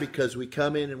 Why? Because we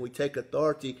come in and we take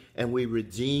authority and we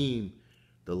redeem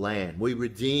the land. We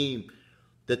redeem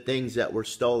the things that were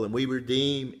stolen. We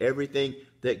redeem everything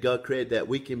that God created that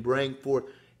we can bring forth.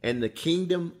 And the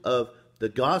kingdom of the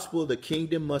gospel of the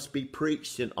kingdom must be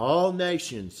preached in all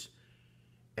nations.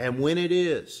 And when it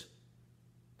is,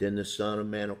 then the Son of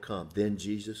Man will come. Then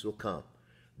Jesus will come.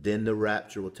 Then the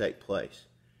rapture will take place.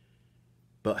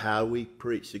 But how we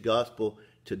preach the gospel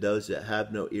to those that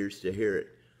have no ears to hear it,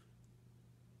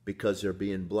 because they're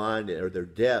being blinded or they're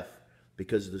deaf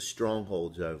because of the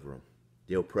strongholds over them,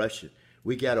 the oppression.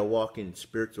 We got to walk in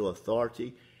spiritual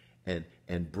authority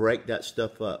and break that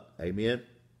stuff up. Amen.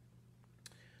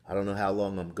 I don't know how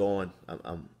long I'm going.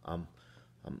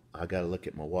 I got to look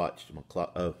at my watch, my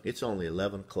clock. Oh, it's only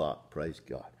 11 o'clock. Praise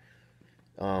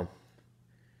God.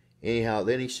 Anyhow,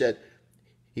 then he said,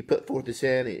 he put forth his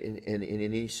hand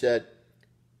and he said,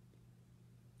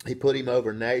 he put him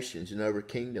over nations and over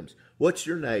kingdoms. What's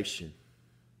your nation?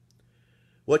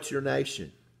 What's your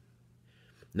nation?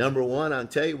 Number one, I'll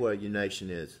tell you what your nation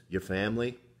is. Your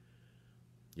family,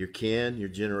 your kin, your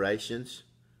generations.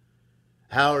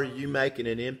 How are you making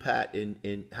an impact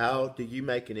how do you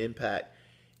make an impact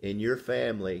in your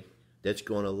family that's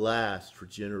going to last for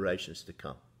generations to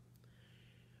come?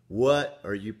 What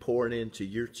are you pouring into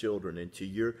your children, into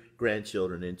your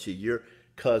grandchildren, into your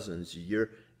cousins, your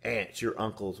aunts, your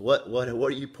uncles? What are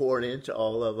you pouring into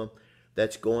all of them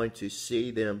that's going to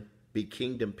see them be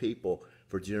kingdom people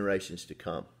for generations to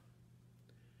come?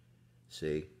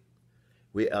 See,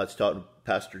 I was talking to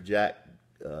Pastor Jack.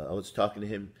 I was talking to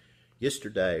him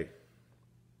yesterday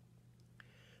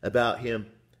about him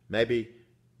maybe,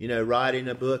 writing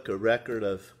a book, a record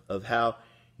of how,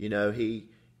 he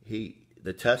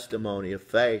the testimony of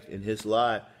faith in his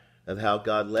life, of how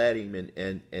God led him,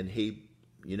 and he,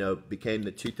 became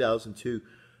the 2002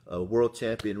 world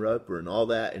champion roper and all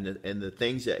that, and the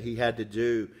things that he had to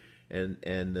do,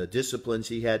 and the disciplines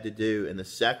he had to do, and the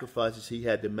sacrifices he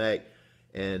had to make,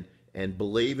 and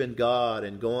believe in God,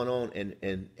 and going on,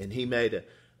 and he made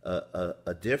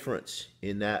a difference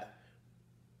in that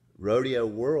rodeo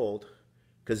world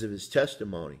because of his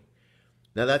testimony.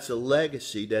 Now that's a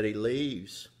legacy that he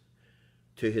leaves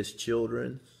to his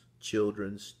children's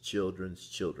children's children's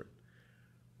children.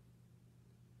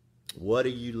 What are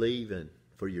you leaving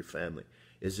for your family?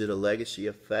 Is it a legacy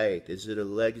of faith? Is it a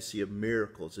legacy of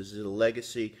miracles? Is it a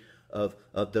legacy of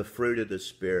the fruit of the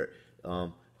Spirit?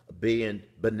 Being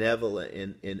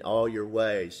benevolent in all your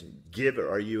ways. Giver.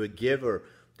 Are you a giver?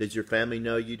 Does your family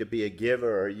know you to be a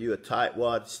giver? Are you a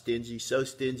tightwad, stingy, so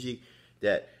stingy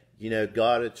that,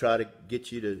 God would try to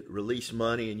get you to release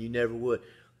money and you never would?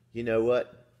 You know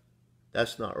what?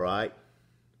 That's not right.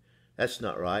 That's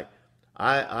not right.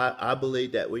 I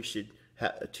believe that we should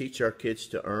teach our kids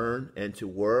to earn and to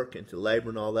work and to labor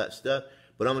and all that stuff.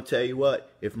 But I'm going to tell you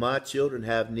what, if my children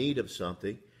have need of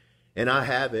something and I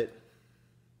have it,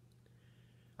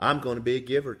 I'm going to be a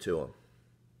giver to them.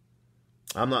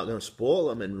 I'm not going to spoil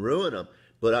them and ruin them,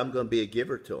 but I'm going to be a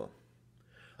giver to them.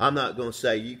 I'm not going to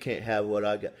say you can't have what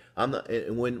I got. I'm not.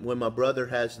 When my brother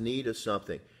has need of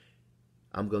something,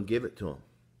 I'm going to give it to him.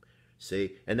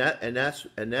 See, and that's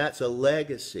a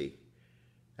legacy.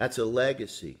 That's a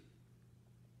legacy.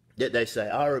 That they say,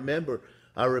 I remember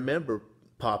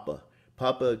Papa.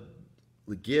 Papa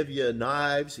would give you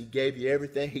knives. He gave you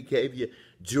everything. He gave you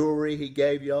jewelry. He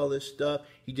gave you all this stuff.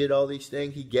 He did all these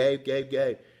things. He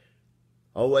gave.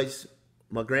 Always,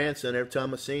 my grandson, every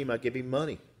time I see him, I give him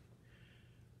money.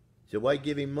 He said, why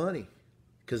give him money?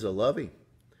 Because I love him.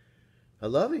 I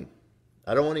love him.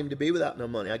 I don't want him to be without no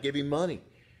money. I give him money.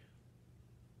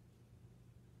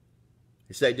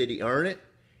 You say, did he earn it?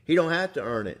 He don't have to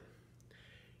earn it.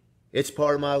 It's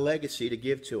part of my legacy to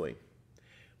give to him.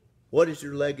 What is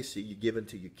your legacy you're giving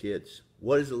to your kids?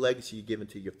 What is the legacy you're giving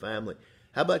to your family?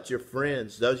 How about your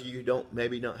friends? Those of you who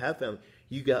maybe don't have family,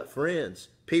 you got friends,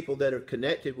 people that are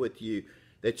connected with you,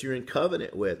 that you're in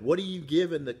covenant with. What are you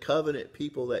giving the covenant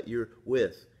people that you're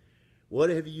with? What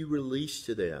have you released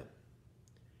to them?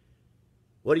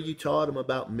 What have you taught them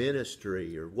about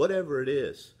ministry or whatever it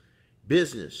is?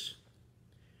 Business.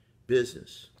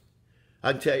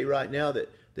 I can tell you right now that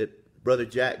Brother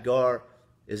Jack Garr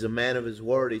is a man of his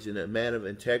word. He's a man of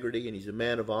integrity and he's a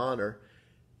man of honor.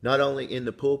 Not only in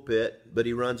the pulpit, but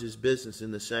he runs his business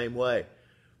in the same way.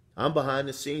 I'm behind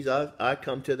the scenes. I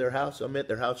come to their house. I'm at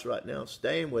their house right now,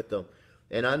 staying with them.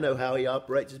 And I know how he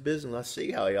operates his business. I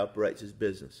see how he operates his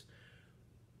business.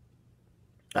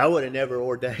 I would have never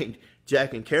ordained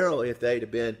Jack and Carol if they'd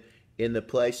have been in the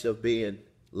place of being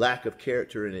lack of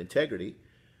character and integrity.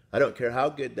 I don't care how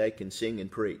good they can sing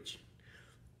and preach.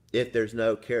 If there's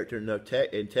no character and no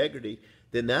integrity,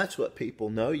 then that's what people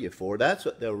know you for. That's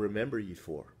what they'll remember you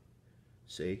for.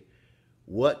 See?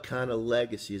 What kind of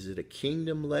legacy? Is it a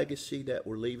kingdom legacy that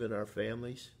we're leaving our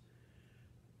families?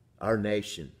 Our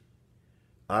nation.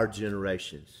 Our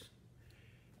generations.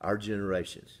 Our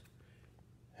generations.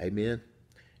 Amen?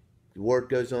 The word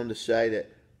goes on to say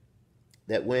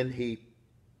that when he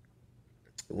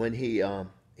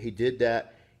did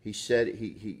that, he said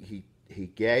he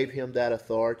gave him that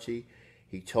authority.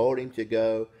 He told him to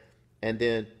go. And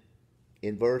then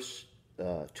in verse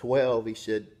 12, he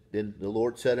said, then the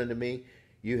Lord said unto me,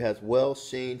 you have well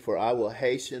seen, for I will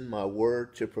hasten my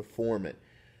word to perform it.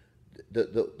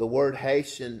 The word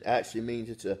hasten actually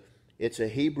means it's a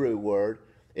Hebrew word.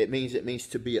 It means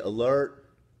to be alert,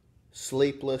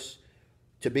 sleepless,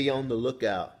 to be on the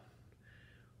lookout.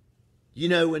 You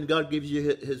know, when God gives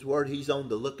you his word, he's on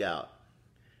the lookout.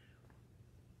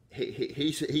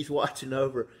 He's watching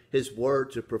over his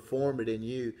word to perform it in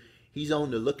you. He's on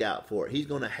the lookout for it. He's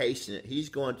going to hasten it. He's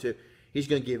going to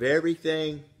give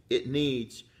everything it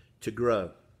needs to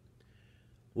grow.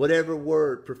 Whatever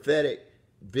word, prophetic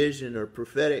vision or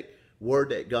prophetic word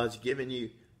that God's given you,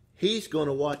 he's going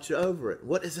to watch over it.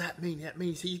 What does that mean? That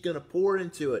means he's going to pour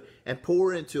into it and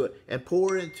pour into it and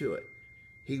pour into it.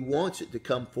 He wants it to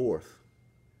come forth.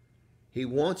 He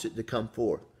wants it to come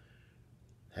forth.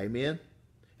 Amen.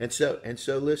 And so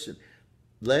listen,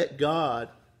 let God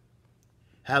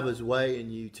have his way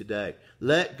in you today.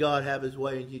 Let God have his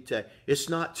way in you today. It's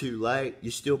not too late.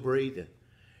 You're still breathing.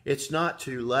 It's not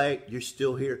too late. You're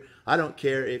still here. I don't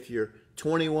care if you're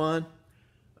 21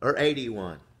 or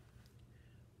 81.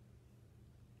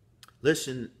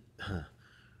 Listen,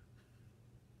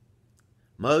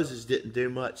 Moses didn't do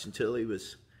much until he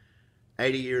was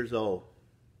 80 years old.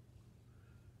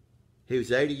 He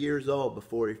was 80 years old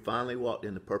before he finally walked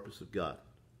in the purpose of God.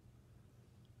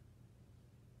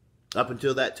 Up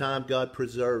until that time, God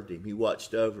preserved him. He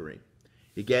watched over him.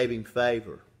 He gave him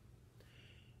favor.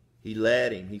 He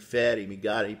led him. He fed him. He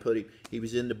got him. He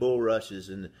was in the bulrushes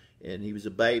and he was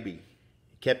a baby.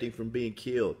 He kept him from being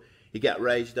killed. He got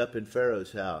raised up in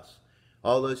Pharaoh's house.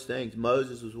 All those things.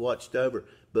 Moses was watched over.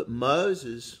 But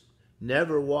Moses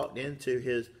never walked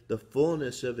into the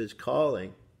fullness of his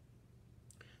calling,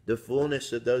 the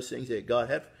fullness of those things that God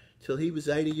had, till he was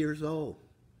 80 years old.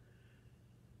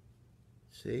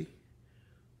 See?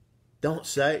 Don't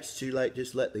say it's too late.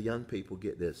 Just let the young people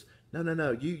get this. No, no,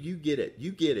 no. You get it.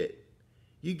 You get it.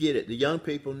 You get it. The young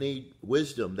people need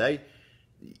wisdom.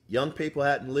 Young people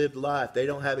hadn't lived life. They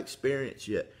don't have experience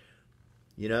yet.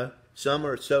 You know, some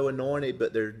are so anointed,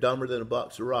 but they're dumber than a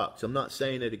box of rocks. I'm not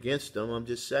saying it against them. I'm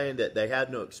just saying that they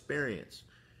have no experience.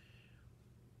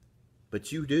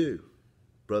 But you do,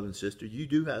 brother and sister. You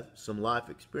do have some life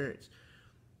experience.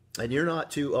 And you're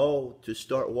not too old to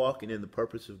start walking in the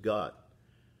purpose of God.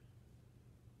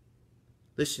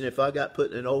 Listen, if I got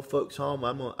put in an old folks' home,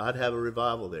 I'd have a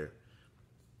revival there.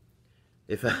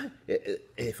 If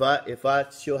I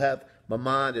still have my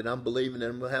mind, and I'm believing that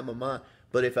I'm going to have my mind,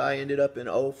 but if I ended up in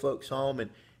an old folks' home, and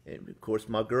of course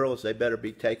my girls, they better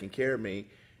be taking care of me,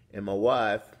 and my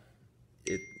wife,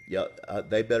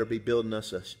 they better be building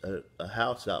us a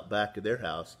house out back of their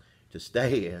house to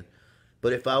stay in.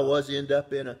 But if I was to end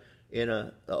up in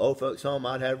a old folks' home,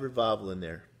 I'd have revival in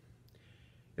there.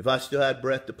 If I still had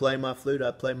breath to play my flute,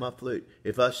 I'd play my flute.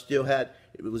 If I still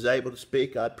was able to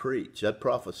speak, I'd preach. I'd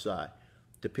prophesy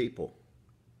to people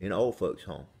in an old folks'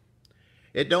 home.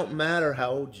 It don't matter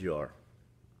how old you are.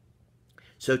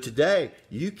 So today,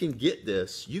 you can get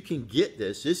this. You can get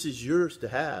this. This is yours to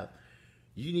have.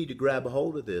 You need to grab a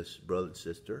hold of this, brother and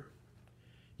sister.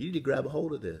 You need to grab a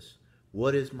hold of this.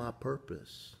 What is my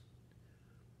purpose?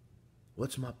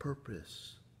 What's my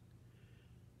purpose?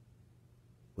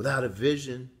 Without a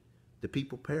vision, the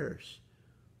people perish.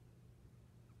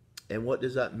 And what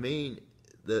does that mean?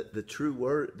 The true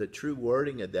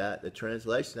wording of that, the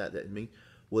translation of that means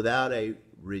without a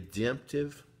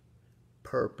redemptive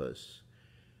purpose,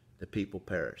 the people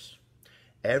perish.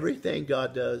 Everything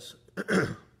God does,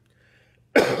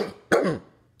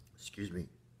 excuse me,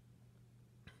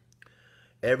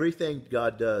 everything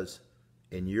God does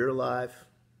in your life,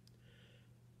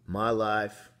 my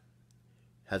life,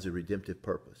 has a redemptive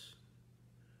purpose.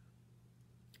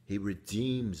 He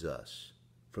redeems us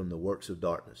from the works of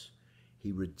darkness.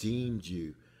 He redeemed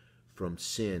you from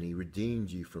sin. He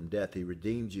redeemed you from death. He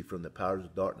redeemed you from the powers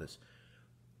of darkness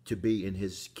to be in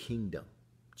his kingdom.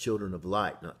 Children of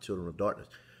light, not children of darkness.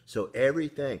 So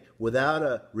everything, without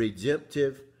a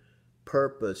redemptive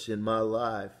purpose in my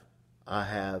life, I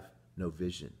have no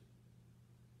vision.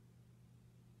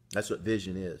 That's what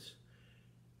vision is.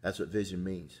 That's what vision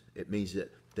means. It means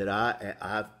that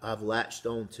I've latched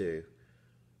on to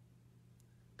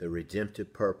the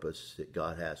redemptive purpose that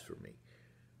God has for me.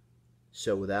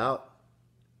 So without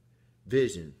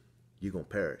vision, you're going to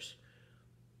perish.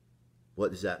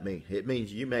 What does that mean? It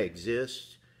means you may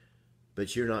exist,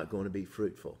 but you're not going to be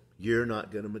fruitful. You're not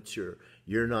going to mature.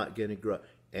 You're not going to grow.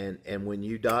 And when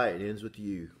you die, it ends with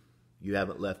you. You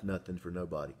haven't left nothing for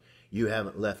nobody. You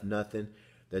haven't left nothing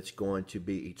that's going to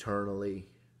be eternally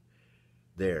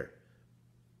there.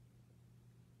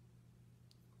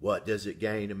 What does it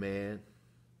gain a man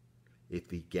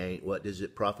what does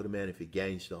it profit a man if he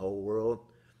gains the whole world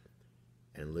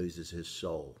and loses his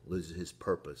soul, loses his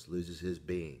purpose, loses his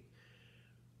being,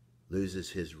 loses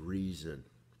his reason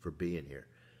for being here?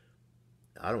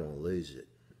 I don't want to lose it.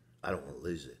 I don't want to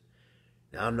lose it.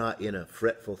 Now, I'm not in a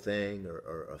fretful thing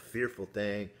or a fearful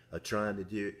thing of trying to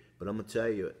do it, but I'm going to tell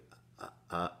you,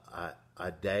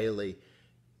 I daily,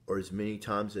 or as many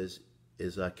times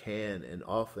as I can and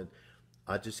often,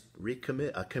 I just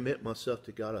recommit. I commit myself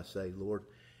to God. I say, Lord,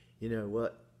 you know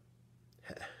what?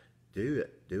 Do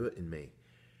it. Do it in me.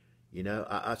 You know,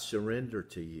 I surrender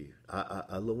to you.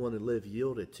 I want to live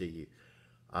yielded to you.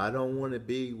 I don't want to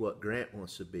be what Grant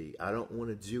wants to be. I don't want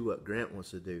to do what Grant wants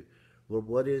to do. Lord,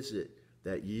 what is it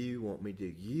that you want me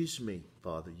to do? Use me,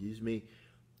 Father. Use me.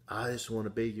 I just want to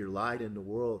be your light in the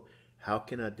world. How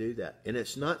can I do that? And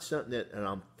it's not something that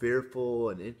I'm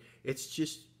fearful, and it's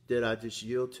just that I just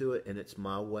yield to it, and it's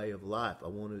my way of life. I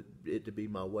want it to be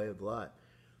my way of life.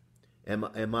 Am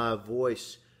I a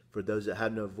voice for those that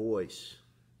have no voice?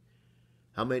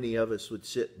 How many of us would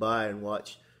sit by and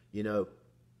watch, you know,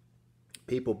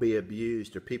 people be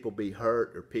abused, or people be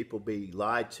hurt, or people be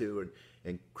lied to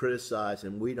and criticized,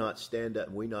 and we not stand up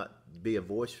and we not be a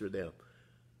voice for them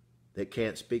that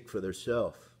can't speak for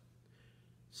themselves?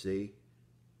 See?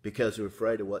 Because we're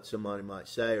afraid of what somebody might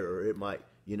say, or it might,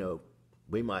 you know,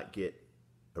 we might get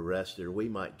arrested, or we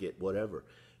might get whatever.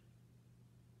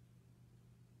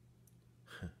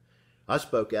 I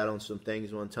spoke out on some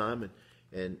things one time,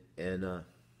 and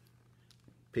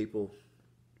people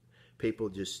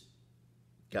just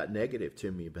got negative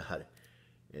to me about it,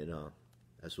 and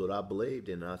that's what I believed,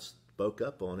 and I spoke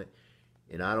up on it.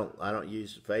 And I don't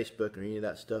use Facebook or any of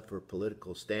that stuff for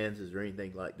political stances or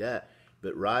anything like that.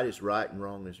 But right is right and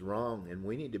wrong is wrong, and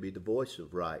we need to be the voice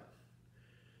of right.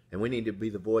 And we need to be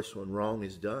the voice when wrong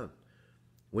is done.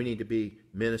 We need to be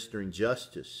ministering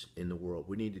justice in the world.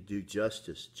 We need to do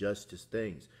justice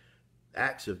things.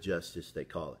 Acts of justice, they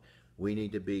call it. We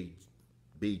need to be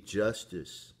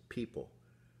justice people.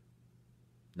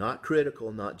 Not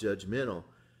critical, not judgmental,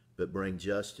 but bring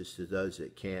justice to those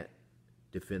that can't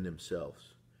defend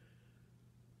themselves.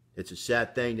 It's a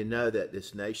sad thing to know that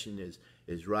this nation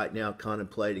is right now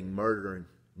contemplating murdering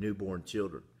newborn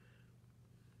children.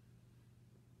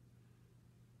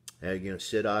 Are you going to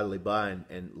sit idly by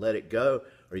and let it go?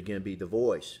 Or are you going to be the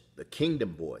voice, the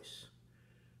kingdom voice?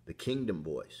 The kingdom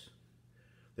voice.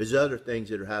 There's other things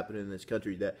that are happening in this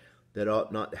country that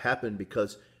ought not to happen,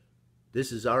 because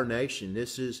this is our nation.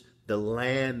 This is the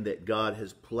land that God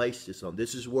has placed us on.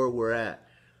 This is where we're at.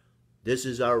 This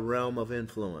is our realm of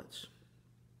influence.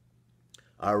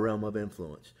 Our realm of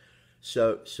influence.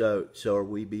 So are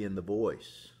we being the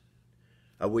voice?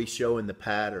 Are we showing the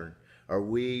pattern? Are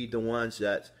we the ones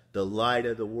that's the light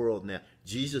of the world? Now,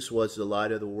 Jesus was the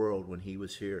light of the world when he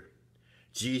was here.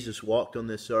 Jesus walked on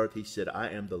this earth. He said, I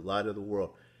am the light of the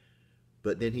world.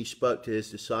 But then he spoke to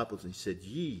his disciples and he said,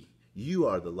 you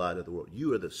are the light of the world.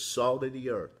 You are the salt of the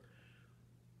earth.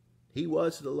 He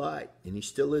was the light, and he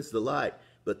still is the light.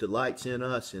 But the light's in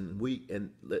us, and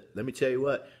let me tell you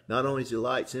what, not only is the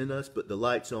light's in us, but the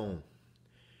light's on.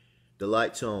 The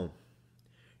light's on.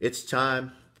 It's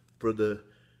time for the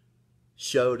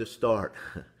show to start.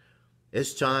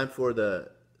 It's time for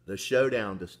the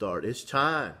showdown to start. It's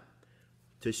time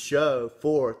to show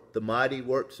forth the mighty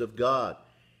works of God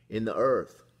in the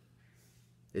earth.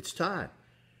 It's time.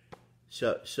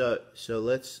 So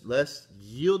let's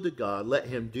yield to God. Let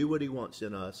him do what he wants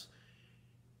in us.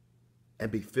 And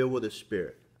be filled with the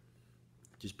Spirit.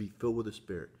 Just be filled with the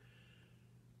Spirit.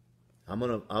 I'm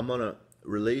gonna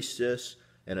release this,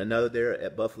 and I know there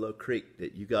at Buffalo Creek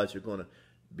that you guys are gonna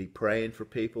be praying for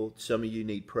people. Some of you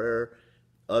need prayer.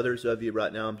 Others of you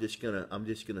right now, I'm just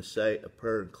gonna say a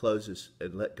prayer and close this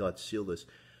and let God seal this.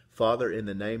 Father, in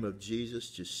the name of Jesus,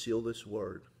 just seal this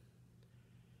word.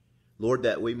 Lord,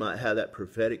 that we might have that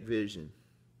prophetic vision,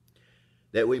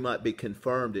 that we might be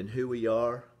confirmed in who we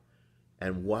are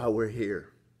and why we're here,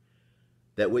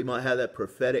 that we might have that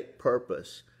prophetic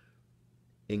purpose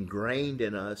ingrained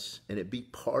in us and it be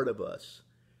part of us.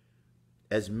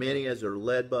 As many as are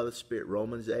led by the Spirit,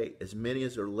 Romans 8, as many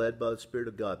as are led by the Spirit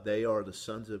of God, they are the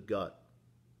sons of God.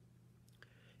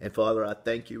 And Father, I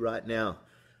thank you right now.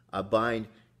 I bind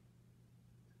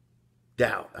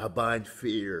doubt. I bind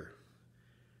fear.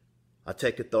 I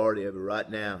take authority over it right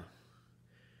now.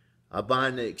 I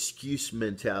bind the excuse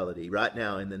mentality right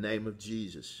now in the name of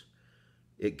Jesus.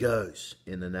 It goes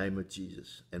in the name of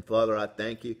Jesus. And Father, I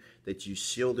thank you that you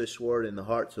seal this word in the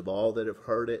hearts of all that have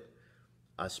heard it.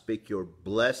 I speak your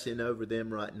blessing over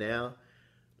them right now.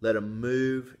 Let them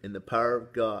move in the power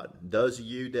of God. Those of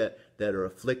you that are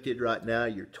afflicted right now,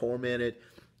 you're tormented,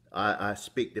 I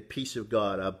speak the peace of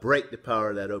God. I break the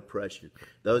power of that oppression.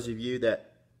 Those of you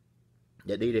that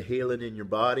need a healing in your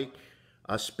body,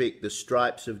 I speak the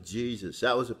stripes of Jesus.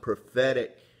 That was a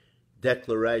prophetic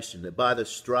declaration that by the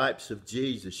stripes of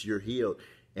Jesus you're healed.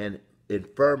 And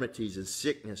infirmities and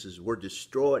sicknesses were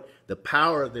destroyed. The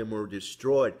power of them were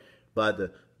destroyed by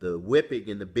the whipping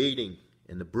and the beating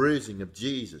and the bruising of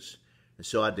Jesus. And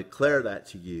so I declare that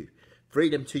to you.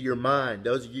 Freedom to your mind.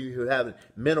 Those of you who have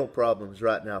mental problems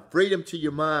right now, freedom to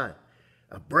your mind.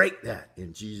 I break that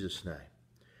in Jesus' name.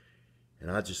 And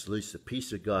I just release the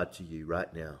peace of God to you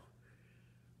right now.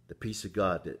 The peace of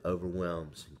God that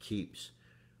overwhelms and keeps,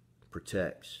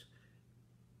 protects.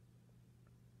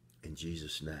 In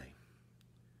Jesus' name.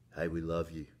 Hey, we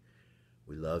love you.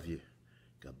 We love you.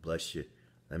 God bless you.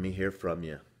 Let me hear from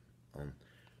you on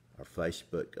our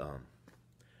Facebook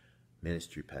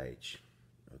ministry page.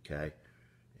 Okay?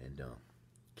 And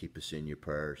keep us in your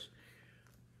prayers.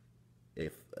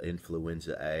 If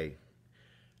influenza A,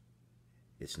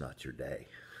 it's not your day.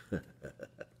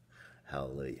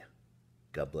 Hallelujah.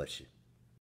 God bless you.